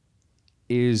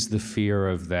 is the fear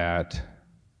of that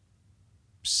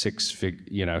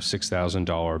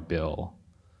 $6,000 bill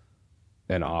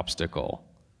an obstacle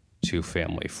to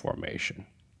family formation,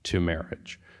 to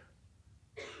marriage?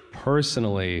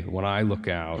 Personally, when I look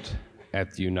out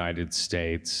at the United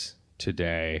States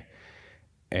today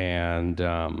and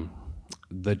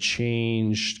the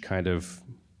changed kind of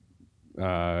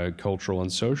cultural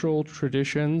and social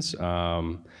traditions,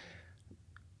 the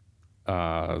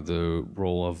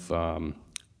role of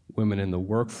women in the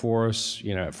workforce,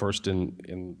 you know, at first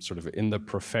in sort of in the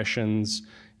professions,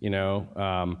 you know,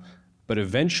 but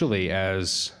eventually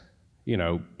as, you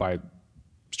know, by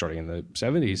starting in the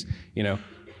 70s, you know,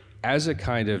 as a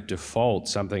kind of default,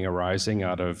 something arising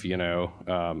out of, you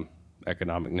know,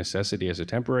 economic necessity as a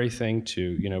temporary thing to,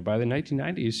 you know, by the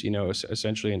 1990s, you know,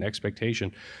 essentially an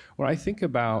expectation. When I think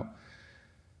about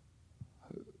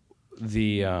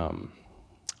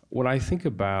when I think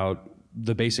about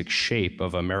the basic shape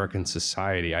of American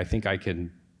society, I think I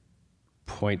can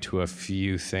point to a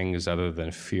few things other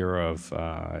than fear of,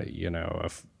 you know,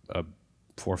 a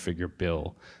 4-figure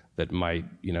bill that might,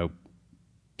 you know,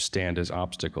 stand as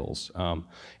obstacles.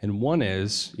 And one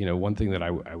is, you know, one thing that I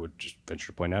would just venture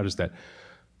to point out is that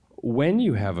when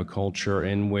you have a culture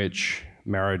in which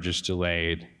marriage is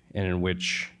delayed and in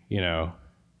which, you know,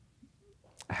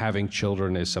 having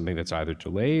children is something that's either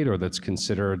delayed or that's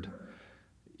considered,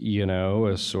 you know,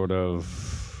 a sort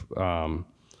of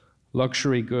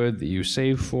luxury good that you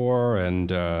save for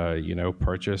and, you know,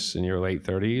 purchase in your late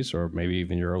 30s or maybe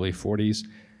even your early 40s,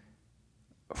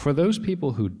 for those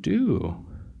people who do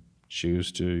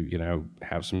choose to, you know,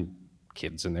 have some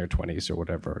kids in their 20s or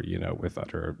whatever, you know, with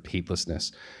utter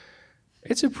heedlessness,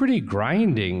 it's a pretty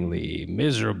grindingly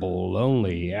miserable,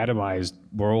 lonely, atomized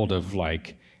world of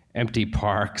like empty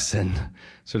parks and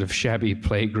sort of shabby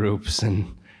play groups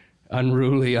and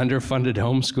unruly, underfunded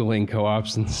homeschooling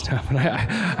co-ops and stuff. And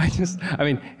I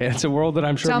mean, it's a world that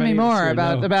I'm sure Tell me more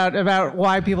know. about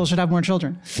why people should have more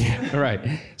children. Yeah,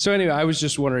 right. So anyway, I was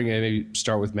just wondering, maybe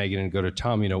start with Megan and go to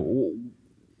Tom, you know,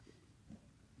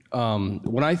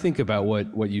 when I think about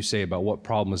what you say about what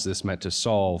problem is this meant to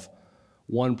solve,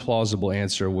 one plausible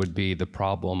answer would be the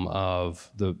problem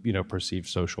of the, you know, perceived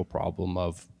social problem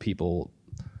of people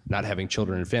not having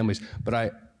children and families.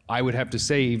 But I would have to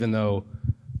say, even though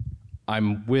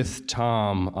I'm with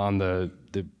Tom on the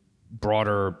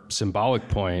broader symbolic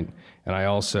point, and I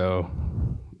also,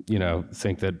 you know,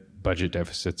 think that budget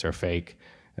deficits are fake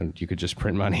and you could just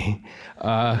print money.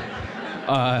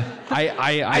 I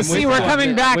see we're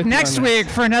coming back next week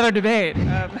for another debate.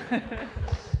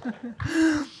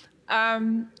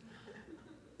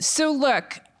 So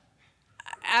look,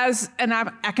 as an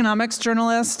economics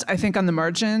journalist, I think on the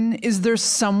margin, is there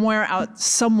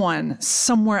someone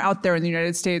somewhere out there in the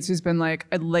United States who's been like,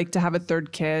 I'd like to have a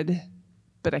third kid,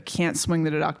 but I can't swing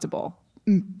the deductible?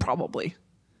 Probably.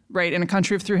 right? In a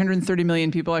country of 330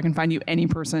 million people, I can find you any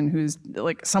person who's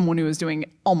like someone who is doing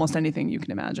almost anything you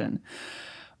can imagine.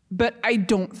 But I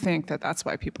don't think that that's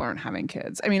why people aren't having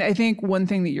kids. I mean, I think one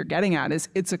thing that you're getting at is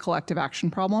it's a collective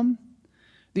action problem.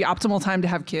 The optimal time to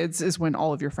have kids is when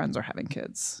all of your friends are having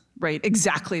kids, right?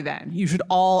 Exactly then. You should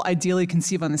all ideally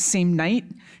conceive on the same night,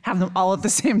 have them all at the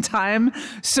same time,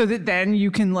 so that then you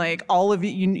can like all of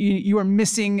you are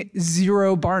missing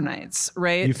 0 bar nights,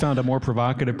 right? You found a more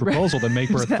provocative proposal than make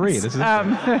birth free. This is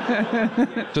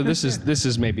So this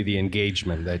is maybe the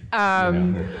engagement that.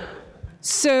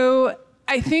 So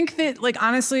I think that, like,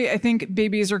 honestly, I think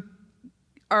babies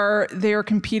are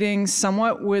competing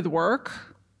somewhat with work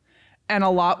and a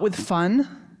lot with fun.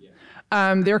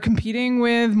 They're competing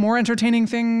with more entertaining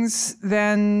things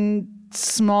than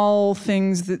small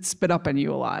things that spit up on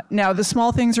you a lot. Now, the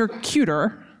small things are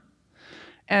cuter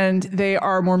and they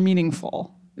are more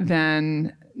meaningful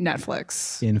than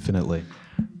Netflix. Infinitely.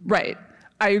 Right.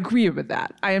 I agree with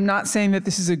that. I am not saying that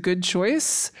this is a good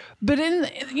choice, but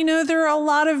there are a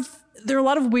lot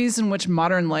of ways in which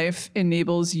modern life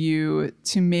enables you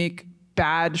to make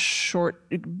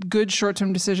good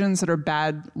short-term decisions that are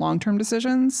bad long-term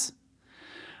decisions.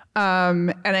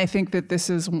 And I think that this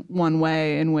is one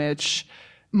way in which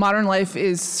modern life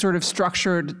is sort of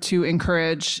structured to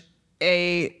encourage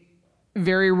a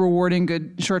very rewarding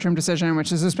good short-term decision,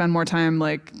 which is to spend more time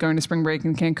like going to spring break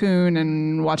in Cancun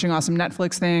and watching awesome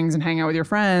Netflix things and hang out with your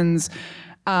friends.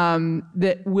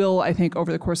 That will, I think, over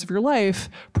the course of your life,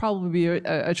 probably be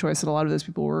a choice that a lot of those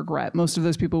people will regret. Most of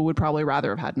those people would probably rather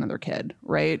have had another kid,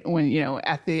 right? When,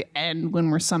 at the end, when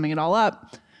we're summing it all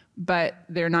up, but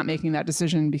they're not making that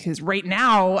decision because right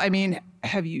now, I mean,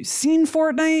 have you seen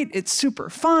Fortnite? It's super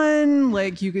fun.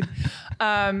 Like you could,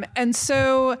 and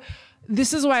so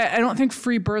this is why I don't think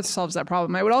free birth solves that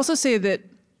problem. I would also say that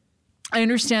I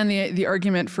understand the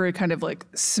argument for a kind of like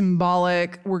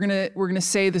symbolic, we're gonna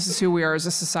say this is who we are as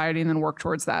a society and then work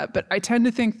towards that. But I tend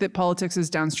to think that politics is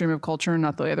downstream of culture and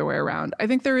not the other way around. I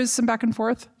think there is some back and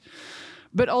forth.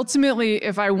 But ultimately,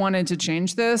 if I wanted to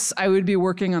change this, I would be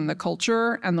working on the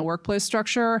culture and the workplace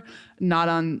structure, not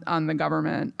on the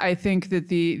government. I think that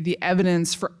the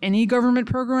evidence for any government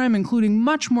program, including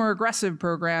much more aggressive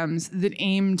programs that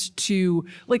aimed to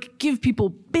like give people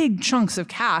big chunks of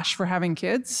cash for having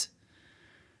kids,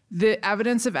 the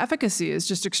evidence of efficacy is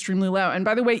just extremely low. And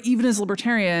by the way, even as a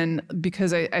libertarian,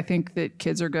 because I think that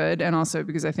kids are good, and also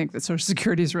because I think that Social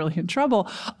Security is really in trouble,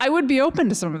 I would be open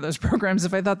to some of those programs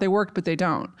if I thought they worked, but they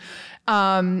don't.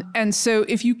 And so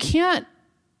if you can't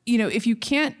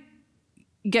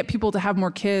get people to have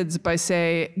more kids by,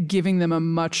 say, giving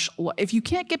them if you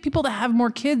can't get people to have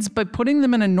more kids by putting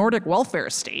them in a Nordic welfare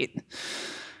state,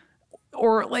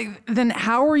 or like, then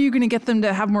how are you going to get them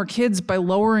to have more kids by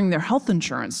lowering their health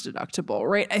insurance deductible,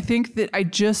 right? I think that I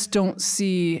just don't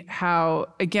see how,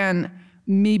 again,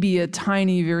 maybe a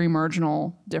tiny, very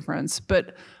marginal difference,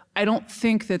 but I don't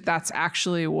think that that's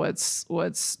actually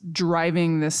what's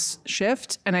driving this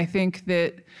shift. And I think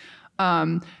that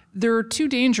there are 2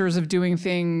 dangers of doing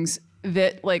things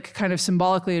that like kind of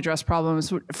symbolically address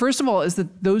problems. First of all, is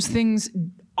that those things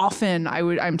often,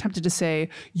 I'm tempted to say,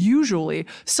 usually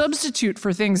substitute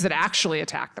for things that actually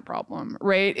attack the problem,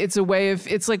 right? It's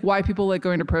like why people like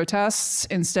going to protests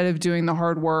instead of doing the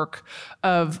hard work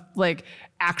of like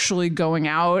actually going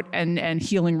out and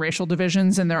healing racial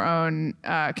divisions in their own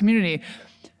community.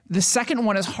 The second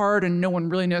one is hard and no one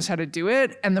really knows how to do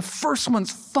it. And the first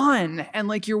one's fun and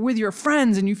like you're with your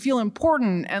friends and you feel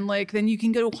important and like then you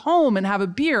can go home and have a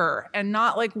beer and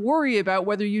not like worry about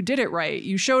whether you did it right.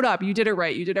 You showed up, you did it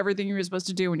right, you did everything you were supposed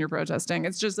to do when you're protesting.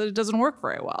 It's just that it doesn't work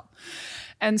very well.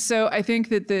 And so I think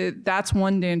that that's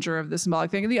one danger of the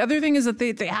symbolic thing. And the other thing is that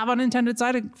they have unintended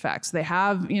side effects. They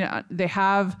have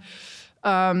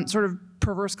sort of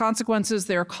perverse consequences.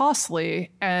 They're costly,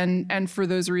 and for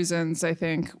those reasons, I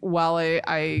think while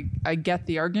I get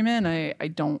the argument, I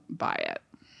don't buy it.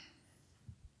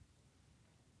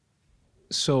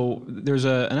 So there's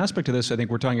an aspect to this. I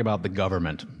think we're talking about the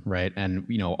government, right? And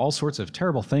all sorts of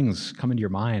terrible things come into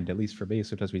your mind, at least for me.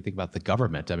 Sometimes we think about the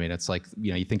government. I mean, it's like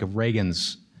you think of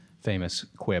Reagan's famous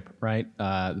quip, right?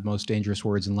 The most dangerous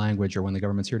words in language are when the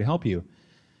government's here to help you.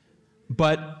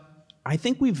 But I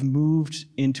think we've moved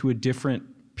into a different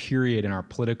period in our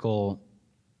political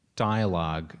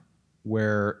dialogue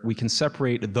where we can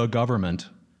separate the government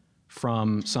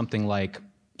from something like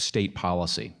state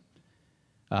policy.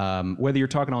 Whether you're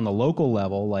talking on the local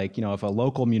level, like, if a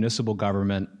local municipal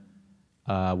government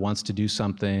wants to do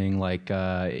something like,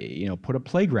 put a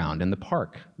playground in the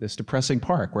park, this depressing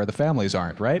park where the families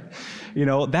aren't, right?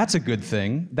 That's a good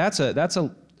thing. That's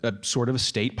a sort of a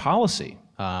state policy.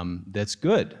 that's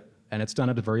good, and it's done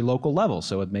at a very local level,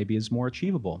 so it maybe is more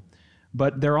achievable.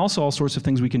 But there are also all sorts of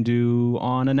things we can do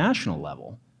on a national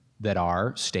level that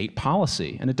are state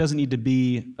policy, and it doesn't need to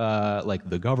be like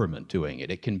the government doing it.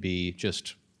 It can be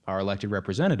just our elected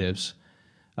representatives,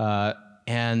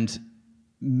 and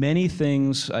many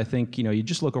things, I think, you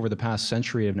just look over the past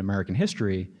century of American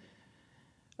history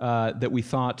that we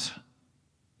thought,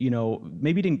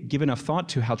 maybe didn't give enough thought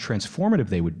to how transformative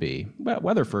they would be,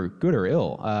 whether for good or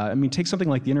ill. I mean, take something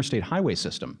like the interstate highway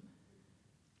system.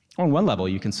 On one level,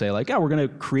 you can say, like, we're going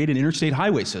to create an interstate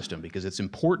highway system because it's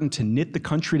important to knit the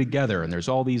country together, and there's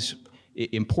all these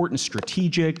important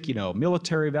strategic,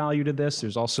 military value to this.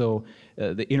 There's also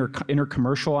the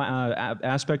intercommercial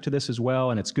aspect to this as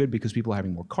well, and it's good because people are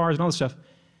having more cars and all this stuff.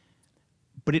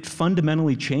 But it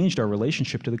fundamentally changed our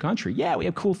relationship to the country. Yeah, we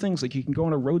have cool things like you can go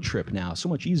on a road trip now, so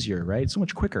much easier, right? So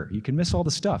much quicker. You can miss all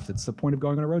the stuff. That's the point of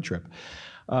going on a road trip.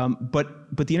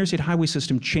 But the interstate highway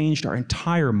system changed our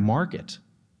entire market,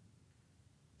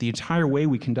 the entire way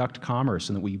we conduct commerce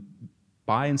and that we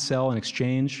buy and sell and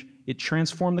exchange. It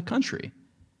transformed the country.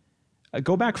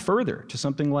 Go back further to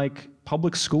something like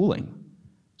public schooling.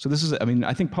 So this is,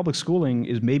 I think public schooling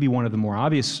is maybe one of the more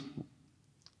obvious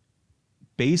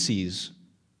bases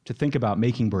to think about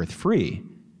making birth free,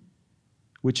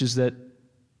 which is that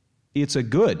it's a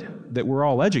good that we're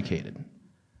all educated,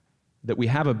 that we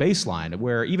have a baseline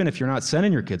where even if you're not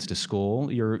sending your kids to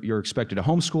school, you're expected to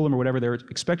homeschool them or whatever, they're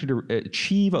expected to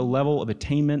achieve a level of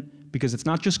attainment, because it's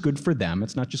not just good for them,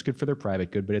 it's not just good for their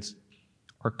private good, but it's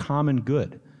our common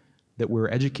good that we're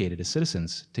educated as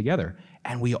citizens together,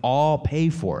 and we all pay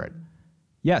for it.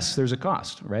 Yes, there's a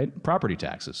cost, right? Property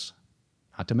taxes,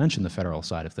 not to mention the federal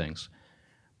side of things.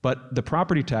 But the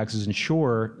property taxes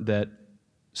ensure that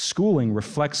schooling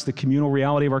reflects the communal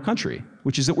reality of our country,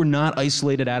 which is that we're not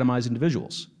isolated, atomized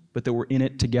individuals, but that we're in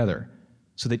it together.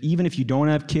 So that even if you don't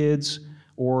have kids,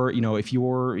 or if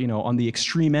you're on the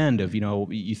extreme end of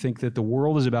you think that the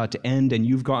world is about to end and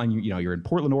you've gone, you're in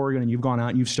Portland, Oregon, and you've gone out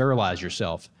and you've sterilized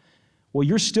yourself, well,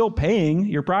 you're still paying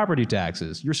your property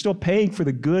taxes. You're still paying for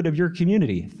the good of your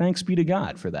community. Thanks be to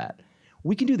God for that.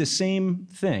 We can do the same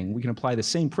thing. We can apply the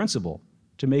same principle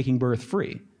to making birth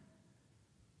free,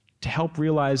 to help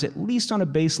realize, at least on a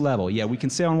base level, yeah, we can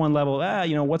say on one level,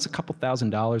 what's a couple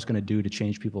 $1,000s going to do to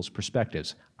change people's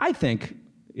perspectives? I think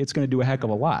it's going to do a heck of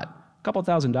a lot. A couple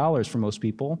 $1,000s for most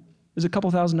people is a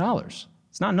couple $1,000s.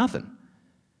 It's not nothing.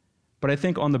 But I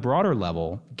think on the broader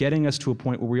level, getting us to a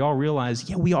point where we all realize,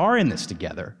 yeah, we are in this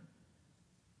together.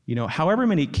 However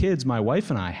many kids my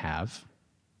wife and I have,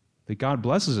 that God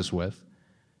blesses us with,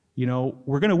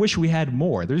 we're going to wish we had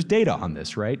more. There's data on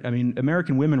this, right? I mean,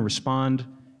 American women respond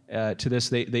to this.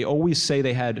 They always say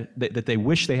that they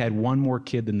wish they had one more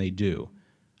kid than they do.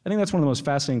 I think that's one of the most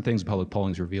fascinating things public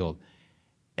polling's revealed.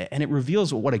 And it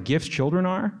reveals what a gift children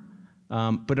are,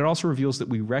 but it also reveals that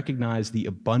we recognize the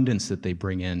abundance that they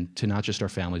bring in to not just our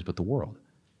families, but the world.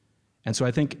 And so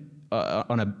I think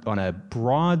on a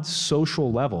broad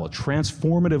social level, a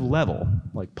transformative level,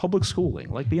 like public schooling,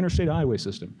 like the interstate highway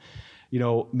system,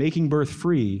 making birth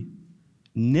free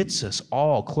knits us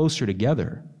all closer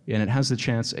together. And it has the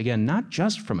chance, again, not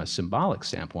just from a symbolic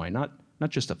standpoint, not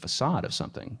just a facade of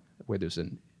something where there's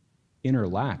an inner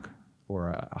lack or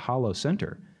a hollow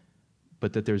center,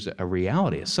 but that there's a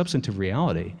reality, a substantive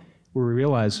reality, where we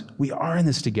realize we are in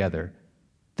this together.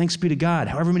 Thanks be to God.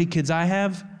 However many kids I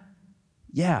have,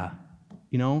 yeah,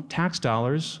 tax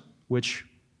dollars, which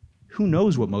who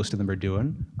knows what most of them are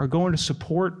doing, are going to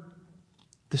support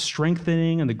the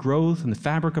strengthening and the growth and the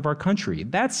fabric of our country.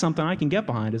 That's something I can get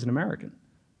behind as an American.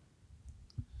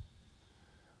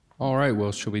 All right,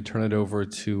 well, should we turn it over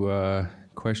to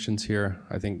questions here?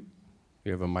 I think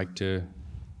we have a mic to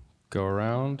go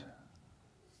around.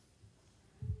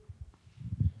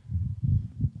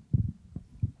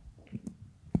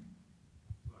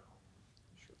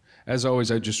 As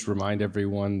always, I just remind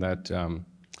everyone that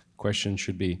questions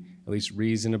should be at least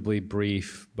reasonably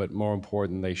brief, but more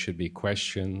important, they should be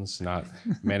questions, not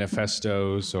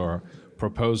manifestos or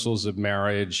proposals of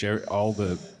marriage. All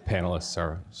the panelists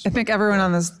are. I think everyone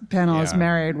on this panel is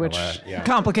married, which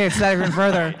complicates that even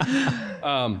further.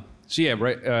 So yeah,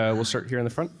 right. We'll start here in the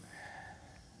front.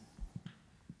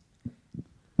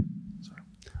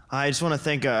 I just want to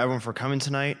thank everyone for coming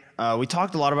tonight. We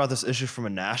talked a lot about this issue from a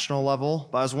national level,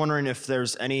 but I was wondering if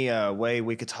there's any way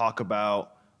we could talk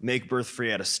about make birth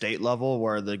free at a state level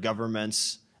where the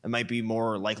governments, it might be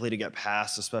more likely to get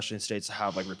passed, especially in states that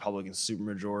have like Republican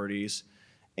supermajorities.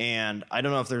 And I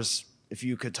don't know if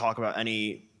you could talk about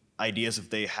any ideas if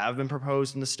they have been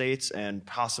proposed in the states and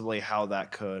possibly how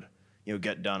that could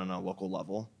get done on a local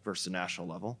level versus a national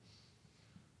level.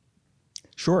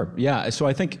 Sure. Yeah. So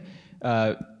I think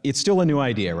it's still a new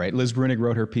idea, right? Liz Brunig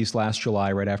wrote her piece last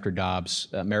July, right after Dobbs.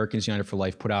 Americans United for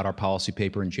Life put out our policy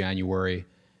paper in January.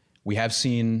 We have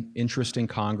seen interest in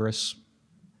Congress.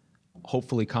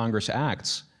 Hopefully Congress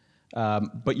acts.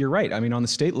 But you're right. I mean, on the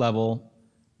state level,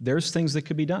 there's things that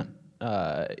could be done.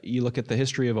 You look at the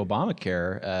history of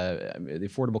Obamacare, the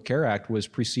Affordable Care Act was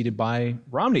preceded by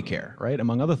Romney Care, right,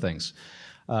 among other things.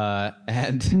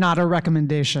 And not a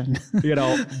recommendation.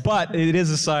 But it is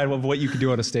a side of what you can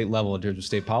do at a state level in terms of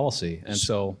state policy. And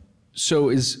so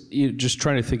is just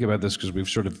trying to think about this, because we've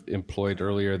sort of employed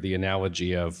earlier the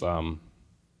analogy of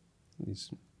these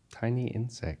tiny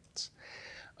insects.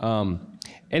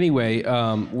 Anyway,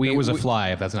 it was a fly,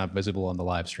 if that's not visible on the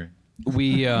live stream.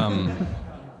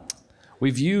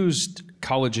 We've used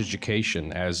college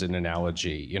education as an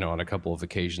analogy, on a couple of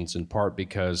occasions, in part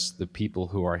because the people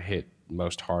who are hit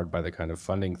most hard by the kind of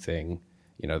funding thing,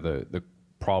 the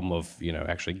problem of,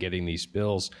 actually getting these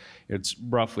bills, it's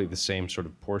roughly the same sort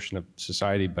of portion of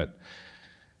society. But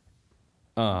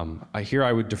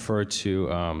I would defer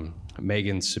to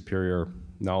Megan's superior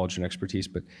knowledge and expertise,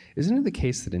 but isn't it the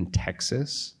case that in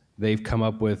Texas, they've come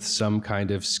up with some kind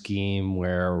of scheme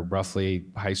where roughly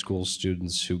high school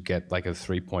students who get like a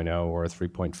 3.0 or a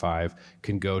 3.5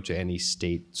 can go to any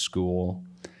state school?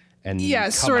 And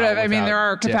sort of. I mean, there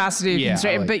are capacity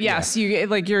constraints, but yes,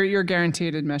 you're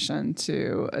guaranteed admission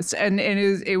to, and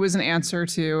it was an answer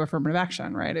to affirmative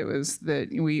action, right? It was that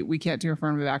we can't do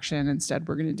affirmative action. Instead,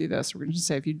 we're going to do this. We're going to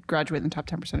say if you graduate in the top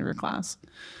 10% of your class,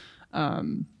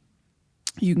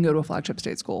 you can go to a flagship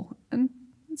state school, and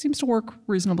it seems to work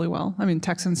reasonably well. I mean,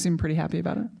 Texans seem pretty happy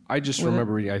about it. I just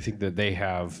remember reading, I think that they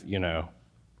have,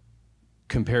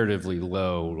 comparatively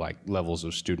low levels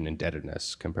of student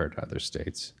indebtedness compared to other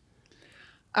states.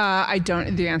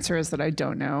 The answer is that I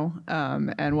don't know.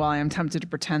 And while I am tempted to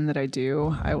pretend that I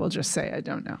do, I will just say I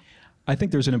don't know. I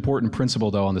think there's an important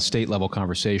principle, though, on the state level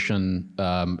conversation.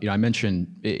 I mentioned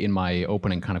in my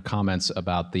opening kind of comments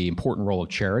about the important role of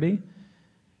charity.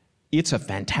 It's a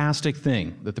fantastic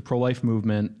thing that the pro-life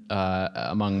movement,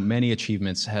 among many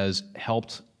achievements, has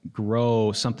helped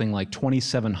grow something like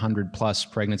 2,700 plus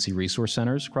pregnancy resource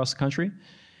centers across the country.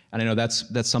 And I know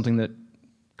that's something that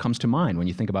comes to mind when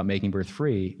you think about making birth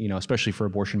free, especially for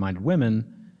abortion-minded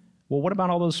women. Well, what about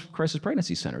all those crisis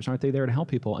pregnancy centers? Aren't they there to help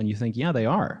people? And you think, yeah, they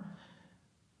are.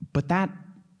 But that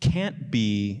can't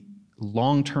be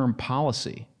long-term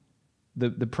policy. The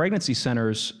pregnancy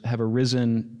centers have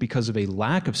arisen because of a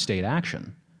lack of state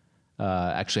action,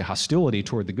 actually hostility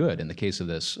toward the good in the case of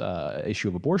this issue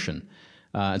of abortion.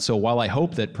 And so while I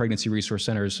hope that pregnancy resource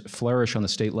centers flourish on the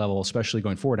state level, especially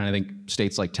going forward, and I think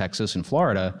states like Texas and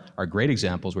Florida are great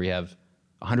examples where you have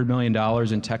 $100 million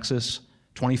in Texas,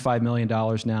 $25 million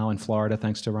now in Florida,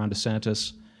 thanks to Ron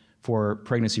DeSantis, for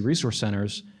pregnancy resource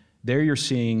centers. There you're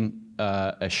seeing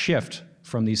a shift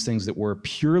from these things that were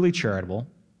purely charitable,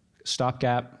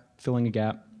 stopgap, filling a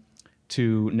gap,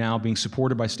 to now being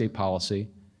supported by state policy.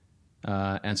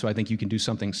 And so I think you can do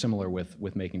something similar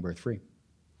with making birth free.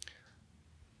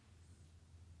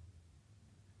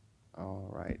 All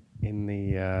right, in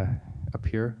the up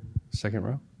here, second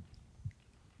row.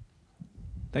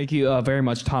 Thank you very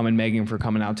much, Tom and Megan, for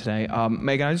coming out today.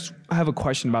 Megan, I just have a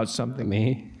question about something.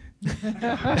 Me?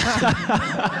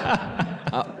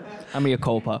 I'm mea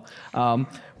culpa.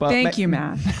 Thank you,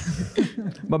 Matt.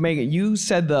 But Megan, you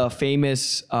said the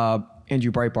famous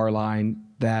Andrew Breitbart line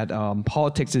that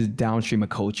politics is downstream of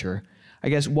culture. I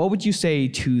guess, what would you say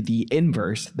to the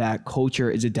inverse, that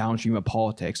culture is a downstream of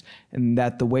politics, and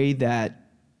that the way that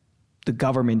the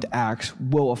government acts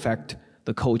will affect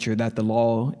the culture, that the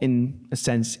law, in a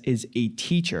sense, is a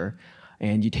teacher?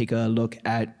 And you take a look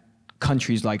at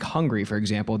countries like Hungary, for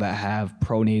example, that have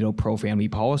pro-NATO, pro-family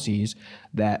policies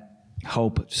that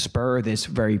help spur this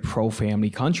very pro-family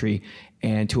country.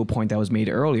 And to a point that was made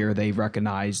earlier, they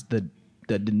recognize the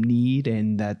need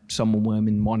and that some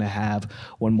women want to have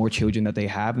one more children that they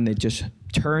have, and it just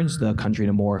turns the country in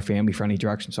a more family-friendly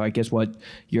direction. So I guess what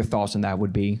your thoughts on that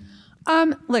would be?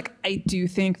 Look, I do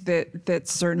think that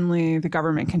certainly the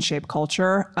government can shape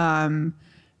culture. And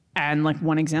like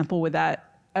one example of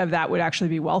that would actually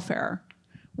be welfare,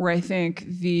 where I think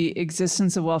the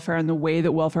existence of welfare and the way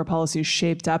that welfare policies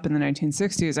shaped up in the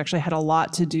 1960s actually had a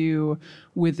lot to do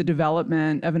with the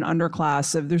development of an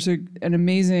underclass. There's an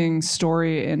amazing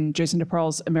story in Jason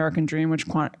DeParle's American Dream, which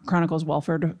chronicles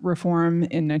welfare reform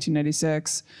in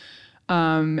 1996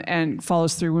 and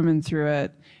follows three women through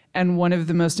it. And one of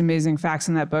the most amazing facts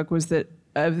in that book was that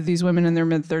of these women in their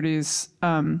mid-30s,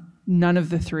 none of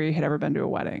the three had ever been to a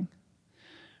wedding.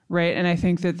 right? And I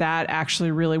think that that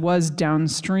actually really was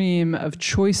downstream of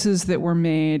choices that were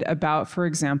made about, for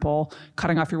example,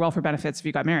 cutting off your welfare benefits if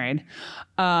you got married,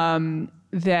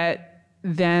 that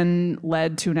then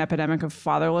led to an epidemic of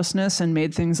fatherlessness and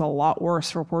made things a lot worse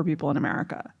for poor people in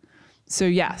America. So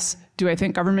yes, do I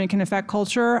think government can affect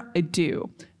culture? I do.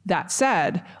 That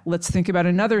said, let's think about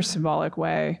another symbolic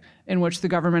way in which the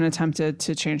government attempted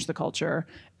to change the culture,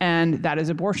 and that is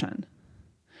abortion.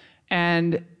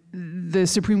 And the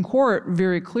Supreme Court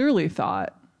very clearly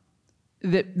thought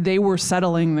that they were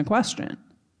settling the question.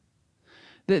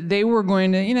 That they were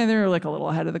going to, they were like a little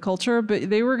ahead of the culture, but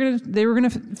they were going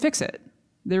to fix it.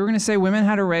 They were going to say women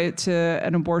had a right to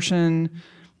an abortion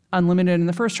unlimited in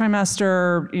the first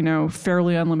trimester,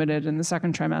 fairly unlimited in the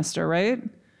second trimester, right?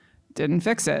 Didn't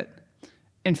fix it.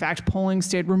 In fact, polling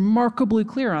stayed remarkably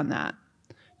clear on that,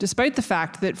 despite the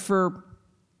fact that for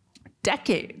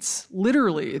decades,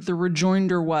 literally, the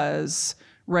rejoinder was,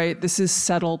 right, this is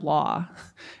settled law.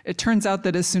 It turns out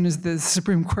that as soon as the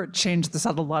Supreme Court changed the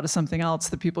settled law to something else,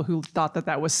 the people who thought that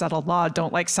that was settled law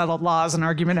don't like settled law as an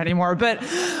argument anymore. But,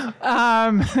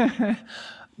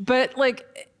 but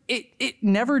like, it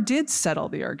never did settle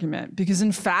the argument, because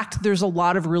in fact, there's a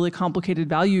lot of really complicated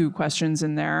value questions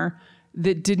in there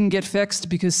that didn't get fixed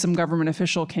because some government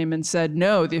official came and said,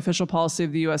 no, the official policy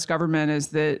of the US government is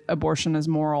that abortion is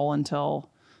moral until,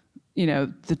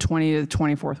 the 20th to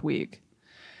 24th week.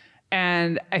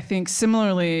 And I think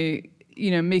similarly,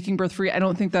 making birth free, I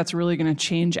don't think that's really going to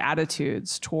change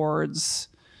attitudes towards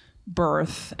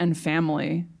birth and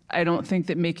family. I don't think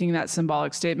that making that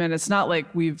symbolic statement, it's not like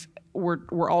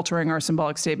we're altering our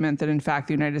symbolic statement that in fact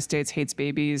the United States hates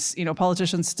babies.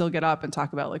 Politicians still get up and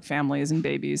talk about like families and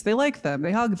babies. They like them,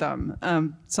 they hug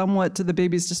them, somewhat to the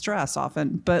baby's distress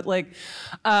often. But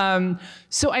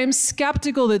so I am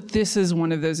skeptical that this is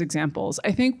one of those examples.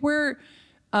 I think we're,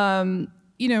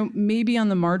 maybe on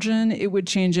the margin, it would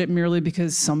change it merely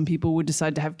because some people would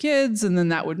decide to have kids and then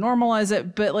that would normalize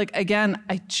it. But again,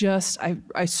 I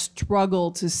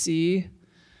struggle to see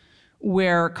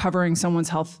where covering someone's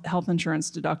health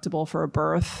insurance deductible for a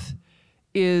birth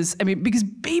is, because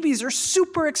babies are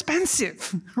super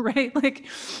expensive, right?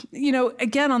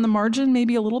 Again, on the margin,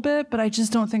 maybe a little bit, but I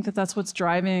just don't think that that's what's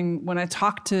driving when I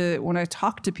talk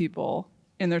to people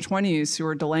in their 20s who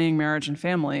are delaying marriage and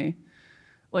family.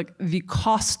 The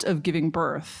cost of giving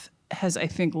birth has, I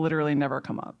think, literally never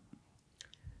come up.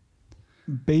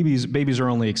 Babies are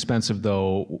only expensive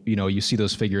though, you see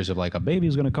those figures of like a baby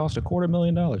is going to cost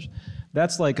 $250,000.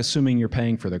 That's like assuming you're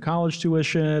paying for their college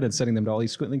tuition and sending them to all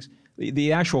these things.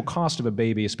 The actual cost of a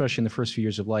baby, especially in the first few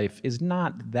years of life, is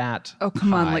not that Oh,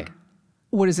 come high. on,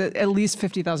 what is it? At least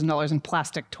 $50,000 in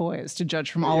plastic toys, to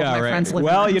judge from all of my friends' living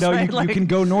Well, rooms, right? you can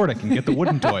go Nordic and get the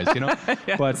wooden toys,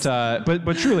 Yes.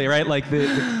 But truly, right?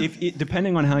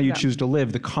 Depending on how you choose to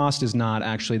live, the cost is not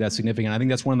actually that significant. I think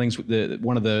that's one of the things,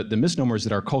 one of the misnomers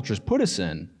that our cultures put us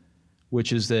in,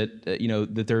 which is that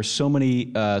that there are so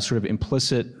many sort of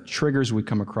implicit triggers we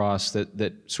come across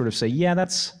that sort of say, yeah,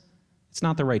 it's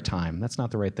not the right time. That's not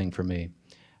the right thing for me,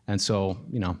 and so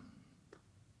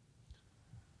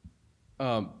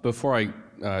Before I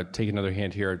take another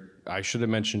hand here, I should have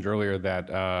mentioned earlier that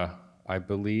I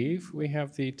believe we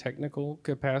have the technical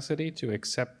capacity to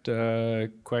accept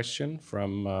a question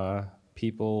from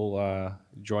people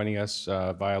joining us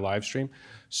via live stream.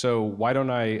 So why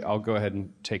don't I'll go ahead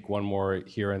and take one more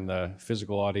here in the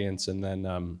physical audience and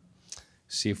then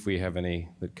see if we have any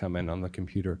that come in on the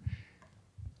computer.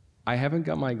 I haven't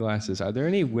got my glasses. Are there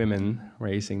any women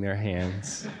raising their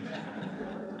hands?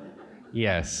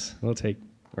 Yes, we'll take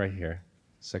right here,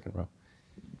 second row.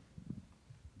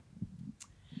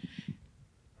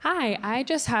 Hi, I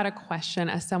just had a question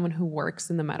as someone who works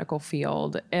in the medical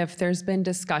field. If there's been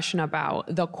discussion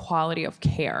about the quality of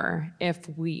care if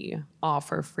we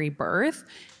offer free birth.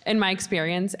 In my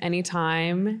experience,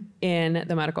 anytime in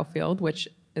the medical field, which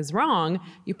is wrong,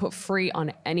 you put free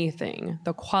on anything,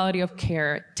 the quality of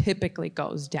care typically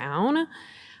goes down.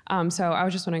 So I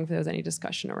was just wondering if there was any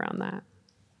discussion around that.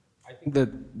 I think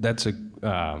that's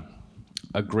a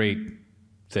great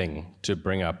thing to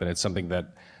bring up, and it's something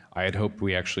that I had hoped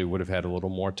we actually would have had a little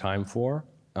more time for.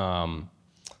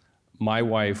 My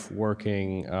wife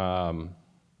working,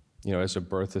 as a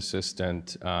birth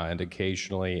assistant and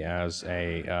occasionally as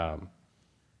a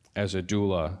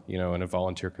doula, in a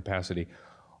volunteer capacity.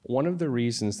 One of the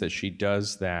reasons that she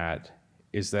does that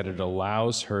is that it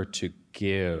allows her to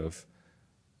give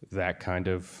that kind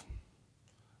of,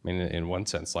 in one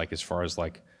sense, as far as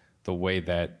the way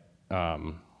that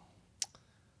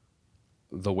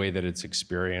it's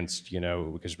experienced,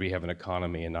 because we have an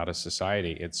economy and not a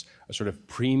society, it's a sort of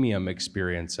premium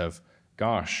experience of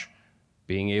gosh,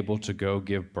 being able to go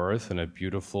give birth in a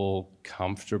beautiful,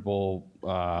 comfortable,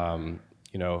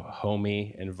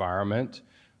 homey environment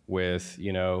with,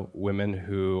 women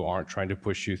who aren't trying to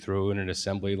push you through in an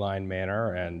assembly line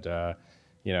manner and,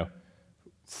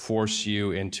 force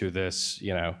you into this,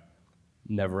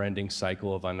 never-ending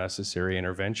cycle of unnecessary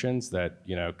interventions that,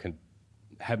 can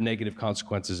have negative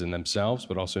consequences in themselves,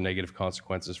 but also negative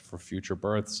consequences for future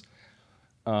births.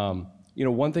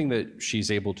 One thing that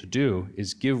she's able to do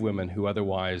is give women who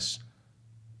otherwise,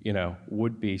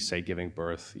 would be, say, giving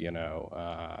birth,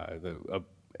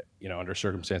 under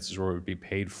circumstances where it would be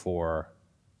paid for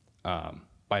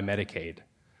by Medicaid,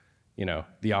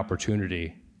 the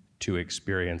opportunity to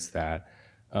experience that.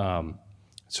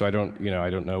 So I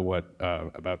don't know what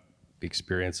about the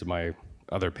experience of my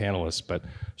other panelists, but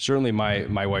certainly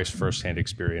my wife's firsthand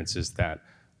experience is that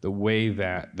the way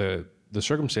that the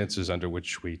circumstances under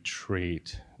which we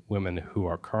treat women who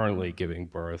are currently giving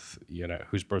birth,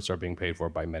 whose births are being paid for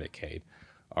by Medicaid,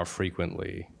 are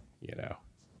frequently,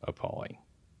 appalling.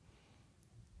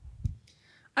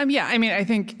 I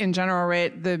think in general,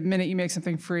 right, the minute you make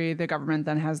something free, the government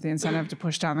then has the incentive to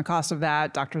push down the cost of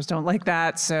that. Doctors don't like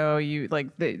that. So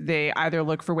they either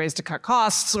look for ways to cut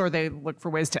costs or they look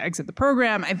for ways to exit the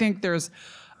program. I think there's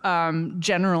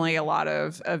generally a lot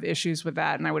of issues with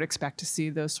that, and I would expect to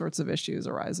see those sorts of issues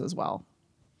arise as well.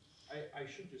 I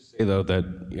should just say, though,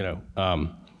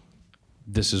 that,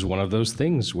 this is one of those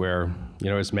things where,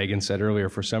 as Megan said earlier,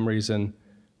 for some reason,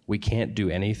 we can't do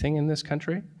anything in this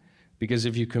country. Because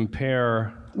if you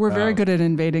compare... We're very good at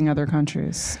invading other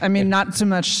countries. Not so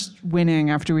much winning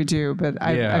after we do, but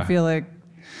I feel like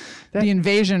the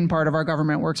invasion part of our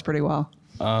government works pretty well.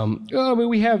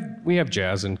 We have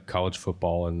jazz and college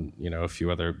football and, a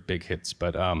few other big hits.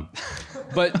 But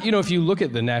if you look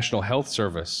at the National Health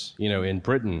Service, in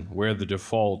Britain, where the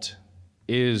default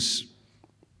is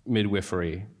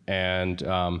midwifery and...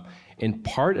 in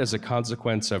part as a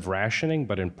consequence of rationing,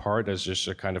 but in part as just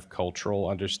a kind of cultural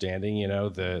understanding,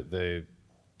 the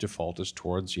default is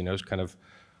towards, kind of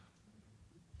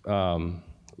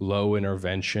low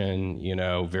intervention,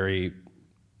 very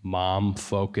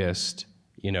mom-focused,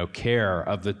 care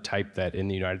of the type that in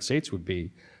the United States would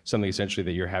be something essentially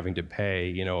that you're having to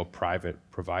pay, a private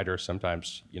provider,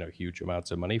 sometimes, huge amounts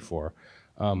of money for.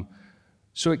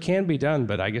 So it can be done,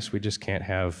 but I guess we just can't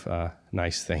have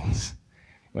nice things.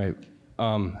 Wait,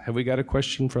 have we got a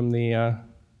question from the...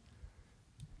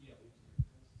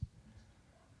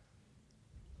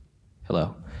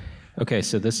 Hello. Okay,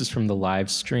 so this is from the live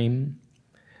stream.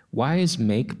 Why is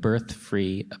Make Birth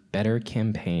Free a better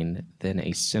campaign than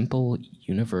a simple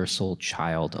universal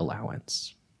child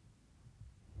allowance?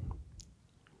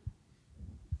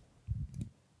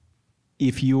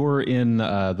 If you're in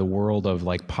the world of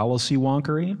policy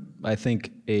wonkery, I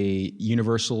think a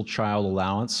universal child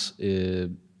allowance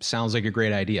sounds like a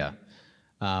great idea.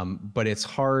 But it's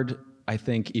hard, I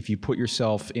think, if you put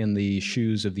yourself in the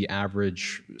shoes of the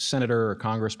average senator or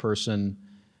congressperson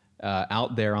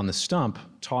out there on the stump,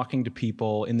 talking to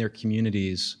people in their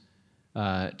communities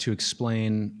to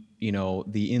explain,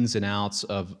 the ins and outs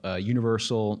of a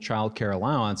universal child care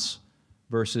allowance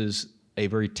versus a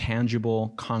very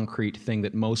tangible, concrete thing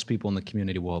that most people in the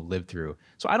community will have lived through.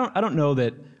 So I don't know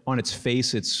that on its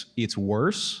face it's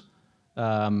worse,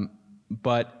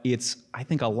 but it's, I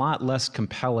think, a lot less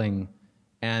compelling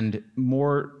and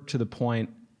more to the point,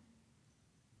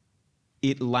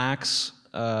 it lacks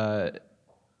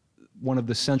one of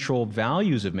the central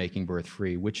values of making birth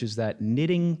free, which is that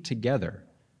knitting together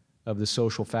of the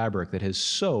social fabric that has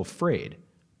so frayed.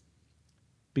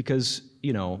 Because,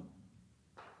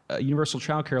 a universal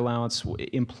child care allowance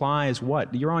implies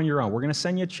what? You're on your own. We're going to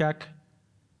send you a check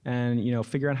and,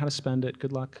 figure out how to spend it.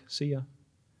 Good luck. See ya.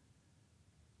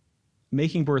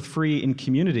 Making birth free in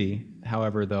community,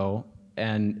 however, though,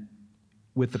 and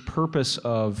with the purpose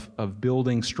of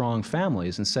building strong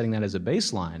families and setting that as a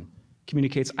baseline,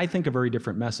 communicates, I think, a very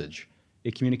different message.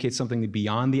 It communicates something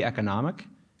beyond the economic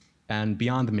and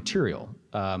beyond the material,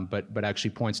 but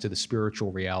actually points to the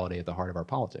spiritual reality at the heart of our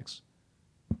politics.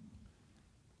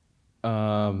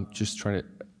 Just trying to,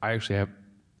 I actually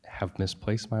have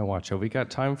misplaced my watch. Have we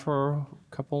got time for a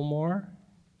couple more?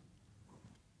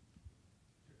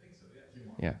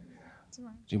 Yeah.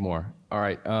 Do more. All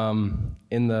right.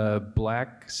 In the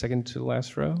black, second to the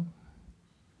last row.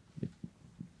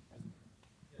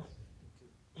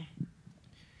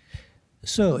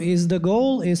 So the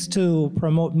goal is to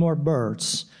promote more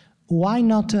births. Why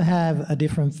not to have a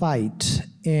different fight?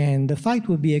 And the fight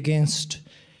would be against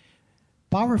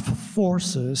powerful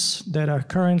forces that are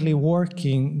currently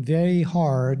working very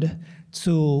hard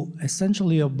to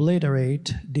essentially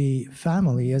obliterate the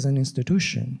family as an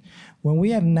institution. When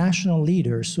we have national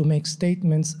leaders who make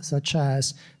statements such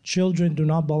as children do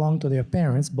not belong to their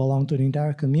parents, belong to the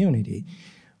entire community,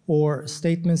 or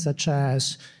statements such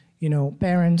as,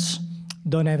 parents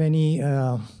don't have any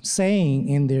saying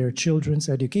in their children's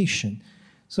education.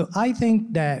 So I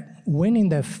think that winning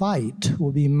that fight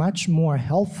will be much more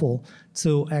helpful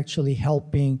to actually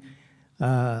helping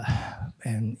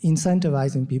and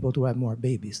incentivizing people to have more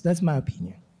babies. That's my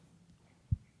opinion.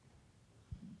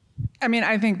 I mean,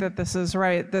 I think that this is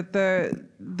right, that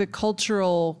the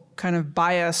cultural kind of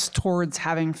bias towards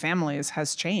having families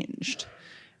has changed.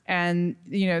 And,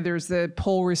 there's the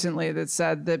poll recently that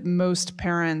said that most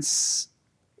parents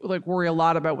worry a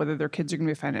lot about whether their kids are going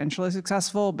to be financially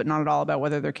successful, but not at all about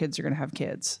whether their kids are going to have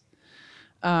kids.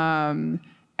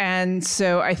 And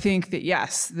so I think that,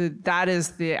 yes, that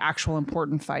is the actual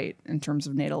important fight in terms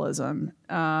of natalism.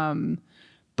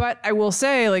 But I will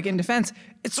say, in defense,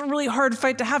 it's a really hard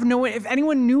fight to have. If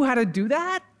anyone knew how to do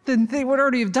that, then they would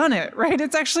already have done it, right?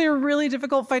 It's actually a really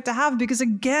difficult fight to have because,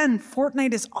 again,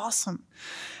 Fortnite is awesome.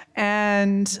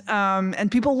 And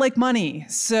people like money.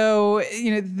 So,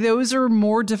 those are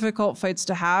more difficult fights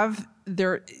to have.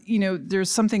 There's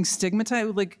something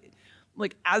stigmatized,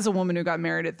 like as a woman who got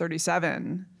married at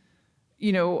 37,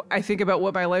 I think about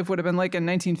what my life would have been like in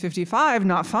 1955,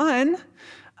 not fun.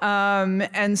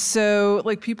 And so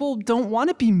people don't want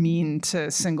to be mean to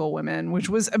single women, which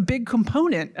was a big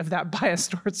component of that bias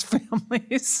towards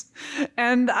families.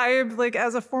 And I,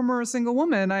 as a former single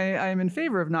woman, I'm in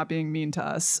favor of not being mean to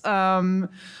us. But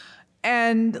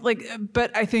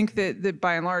I think that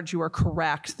by and large, you are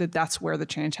correct that that's where the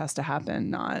change has to happen,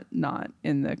 not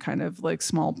in the kind of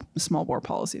small bore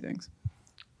policy things.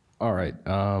 All right.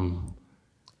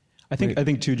 I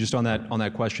think too, just on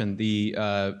that question, the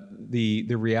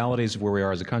realities of where we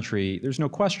are as a country, there's no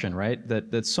question, right?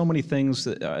 That so many things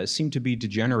that seem to be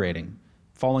degenerating,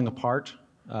 falling apart,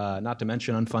 not to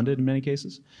mention unfunded in many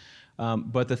cases.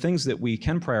 But the things that we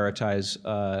can prioritize,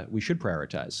 we should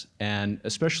prioritize. And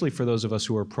especially for those of us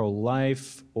who are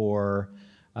pro-life or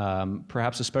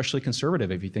perhaps especially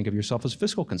conservative, if you think of yourself as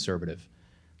fiscal conservative,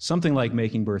 something like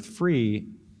making birth free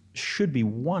should be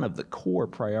one of the core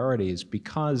priorities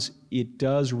because it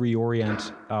does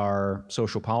reorient our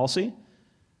social policy.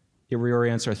 It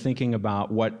reorients our thinking about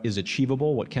what is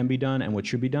achievable, what can be done, and what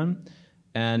should be done.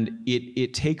 And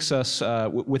it takes us,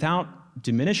 without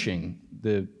diminishing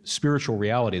the spiritual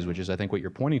realities, which is, I think, what you're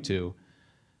pointing to,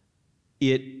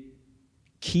 it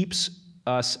keeps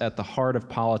us at the heart of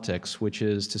politics, which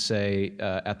is to say,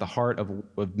 at the heart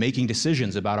of making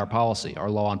decisions about our policy, our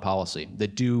law and policy,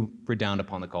 that do redound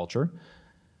upon the culture.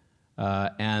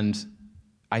 And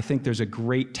I think there's a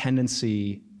great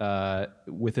tendency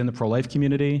within the pro-life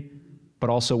community, but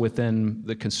also within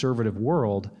the conservative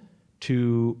world,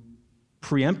 to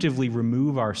preemptively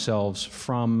remove ourselves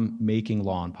from making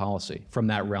law and policy, from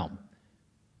that realm.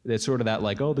 It's sort of that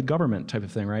the government type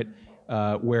of thing, right?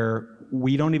 Where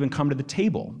we don't even come to the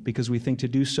table because we think to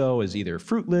do so is either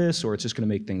fruitless or it's just going to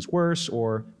make things worse,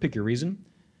 or pick your reason.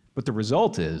 But the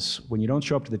result is, when you don't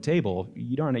show up to the table,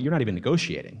 you're not even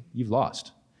negotiating. You've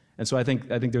lost. And so I think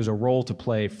there's a role to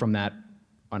play from that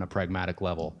on a pragmatic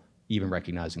level, even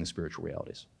recognizing the spiritual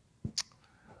realities.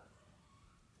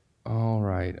 All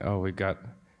right. Oh, we got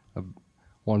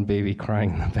one baby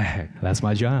crying in the back. That's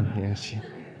my John. Yes.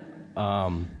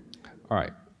 All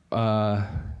right.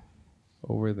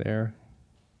 Over there.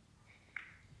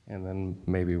 And then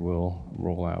maybe we'll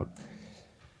roll out.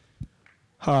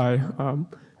 Hi.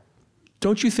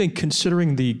 Don't you think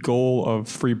considering the goal of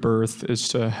free birth is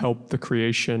to help the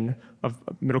creation of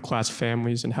middle-class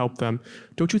families and help them,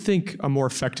 don't you think a more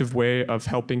effective way of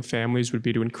helping families would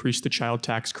be to increase the child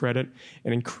tax credit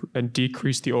and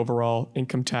decrease the overall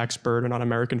income tax burden on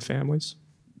American families?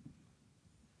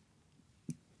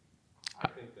 I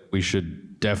think that we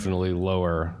should definitely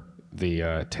lower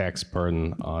the tax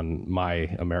burden on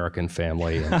my American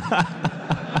family and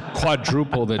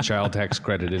quadruple the child tax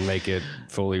credit and make it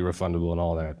fully refundable and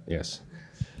all that. Yes.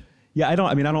 Yeah, I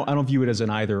don't view it as an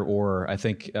either or. I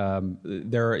think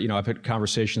I've had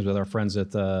conversations with our friends at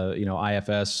the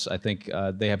IFS. I think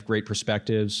they have great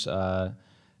perspectives.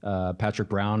 Patrick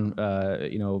Brown,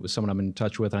 someone I'm in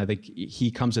touch with, and I think he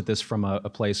comes at this from a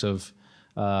place of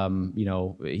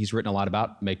he's written a lot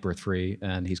about Make Birth Free,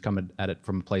 and he's come at it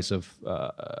from a place of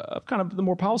kind of the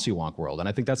more policy wonk world. And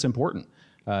I think that's important.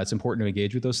 It's important to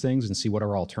engage with those things and see what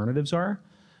our alternatives are.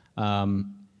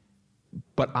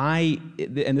 But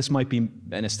and this might be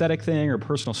an aesthetic thing or a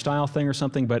personal style thing or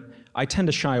something, but I tend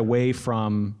to shy away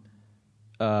from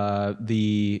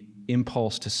the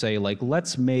impulse to say,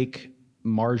 let's make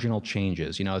marginal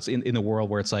changes. It's in the world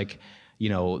where it's like,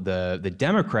 the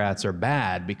Democrats are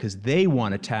bad because they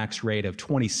want a tax rate of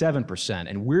 27%,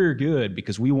 and we're good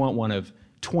because we want one of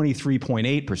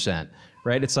 23.8%,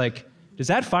 right? It's like, does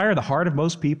that fire the heart of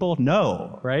most people?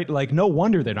 No, right? Like, no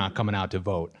wonder they're not coming out to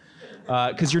vote,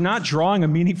 because you're not drawing a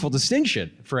meaningful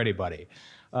distinction for anybody.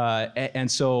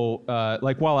 So,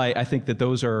 while I think that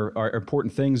those are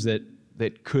important things that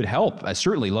could help,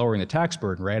 certainly lowering the tax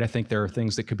burden, right? I think there are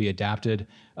things that could be adapted.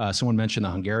 Someone mentioned the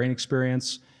Hungarian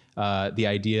experience, the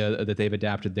idea that they've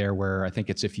adapted there, where I think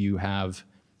it's if you have,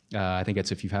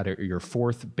 if you've had your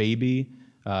fourth baby,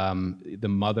 the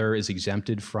mother is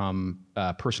exempted from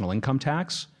personal income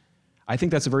tax. I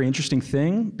think that's a very interesting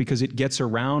thing because it gets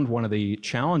around one of the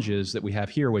challenges that we have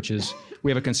here, which is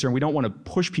we have a concern. We don't want to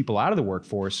push people out of the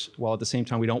workforce, while at the same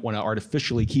time we don't want to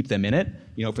artificially keep them in it,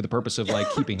 for the purpose of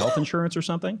like keeping health insurance or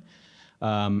something.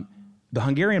 The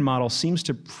Hungarian model seems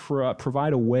to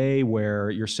provide a way where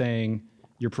you're saying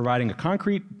you're providing a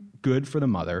concrete good for the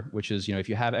mother, which is, if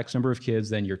you have X number of kids,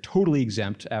 then you're totally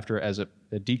exempt as a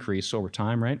decrease over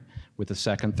time, right, with the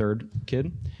second, third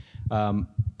kid.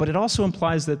 But it also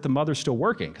implies that the mother's still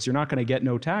working, because you're not going to get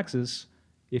no taxes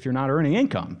if you're not earning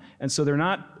income. And so they're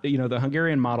not, the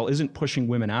Hungarian model isn't pushing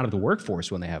women out of the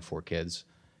workforce when they have 4 kids.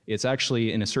 It's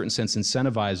actually, in a certain sense,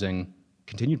 incentivizing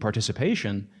continued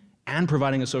participation and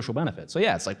providing a social benefit. So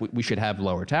yeah, it's like we should have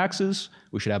lower taxes.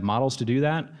 We should have models to do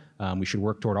that. We should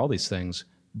work toward all these things.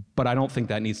 But I don't think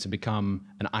that needs to become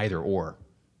an either or,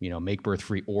 make birth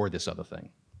free or this other thing.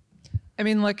 I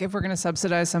mean, look, if we're going to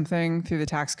subsidize something through the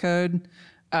tax code,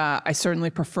 I certainly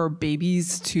prefer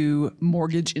babies to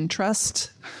mortgage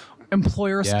interest,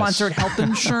 employer-sponsored health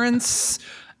insurance,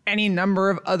 any number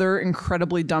of other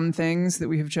incredibly dumb things that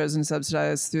we have chosen to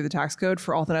subsidize through the tax code.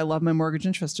 For all that I love my mortgage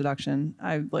interest deduction,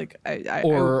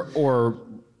 or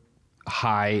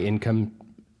high income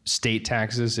state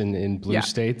taxes in blue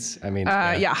states. I mean,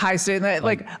 high state.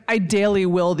 Like I daily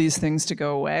will these things to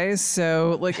go away.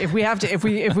 So like if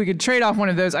we could trade off one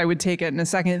of those, I would take it in a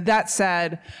second. That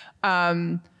said,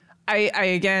 I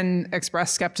again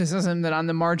express skepticism that on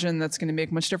the margin that's going to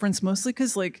make much difference, mostly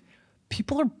because like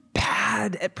people are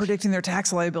bad at predicting their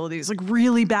tax liabilities, like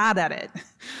really bad at it.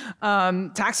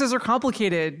 Taxes are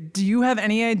complicated. Do you have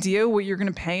any idea what you're going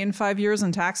to pay in 5 years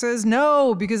in taxes?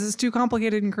 No, because it's too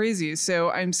complicated and crazy. So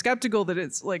I'm skeptical that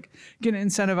it's like going to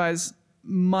incentivize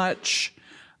much.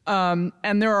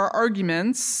 And there are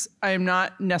arguments. I am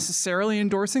not necessarily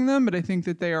endorsing them, but I think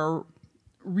that they are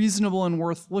reasonable and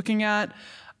worth looking at.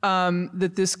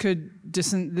 That this could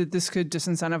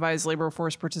disincentivize labor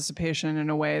force participation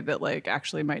in a way that like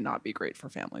actually might not be great for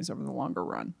families over the longer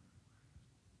run.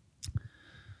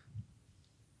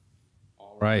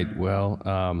 All right. Well,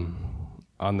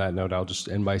 on that note, I'll just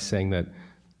end by saying that,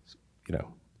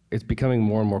 it's becoming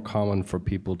more and more common for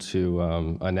people to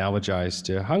analogize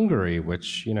to Hungary,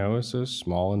 which, is a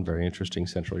small and very interesting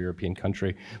Central European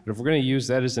country. But if we're going to use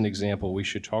that as an example, we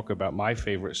should talk about my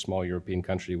favorite small European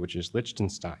country, which is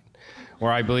Liechtenstein,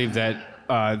 where I believe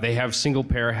that they have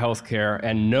single-payer health care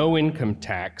and no income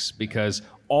tax because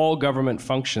all government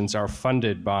functions are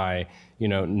funded by,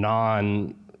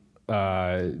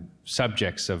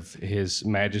 subjects of His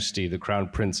Majesty, the Crown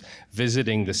Prince,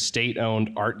 visiting the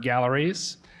state-owned art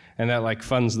galleries. And that like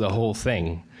funds the whole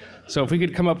thing. So if we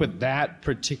could come up with that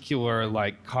particular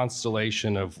like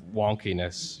constellation of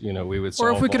wonkiness, we would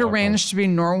solve. Or if we could arrange to be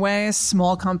Norway,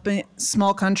 small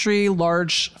country,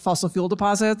 large fossil fuel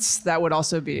deposits, that would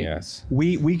also be. Yes.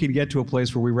 We could get to a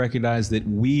place where we recognize that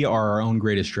we are our own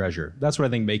greatest treasure. That's what I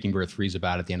think Making Birth Free is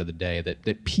about at the end of the day,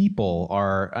 that people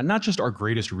are not just our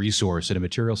greatest resource in a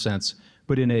material sense,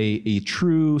 but in a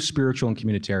true spiritual and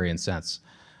communitarian sense.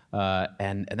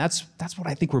 And that's what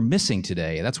I think we're missing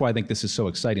today. That's why I think this is so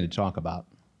exciting to talk about.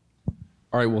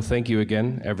 All right, well, thank you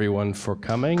again, everyone, for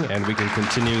coming, and we can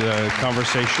continue the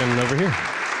conversation over here.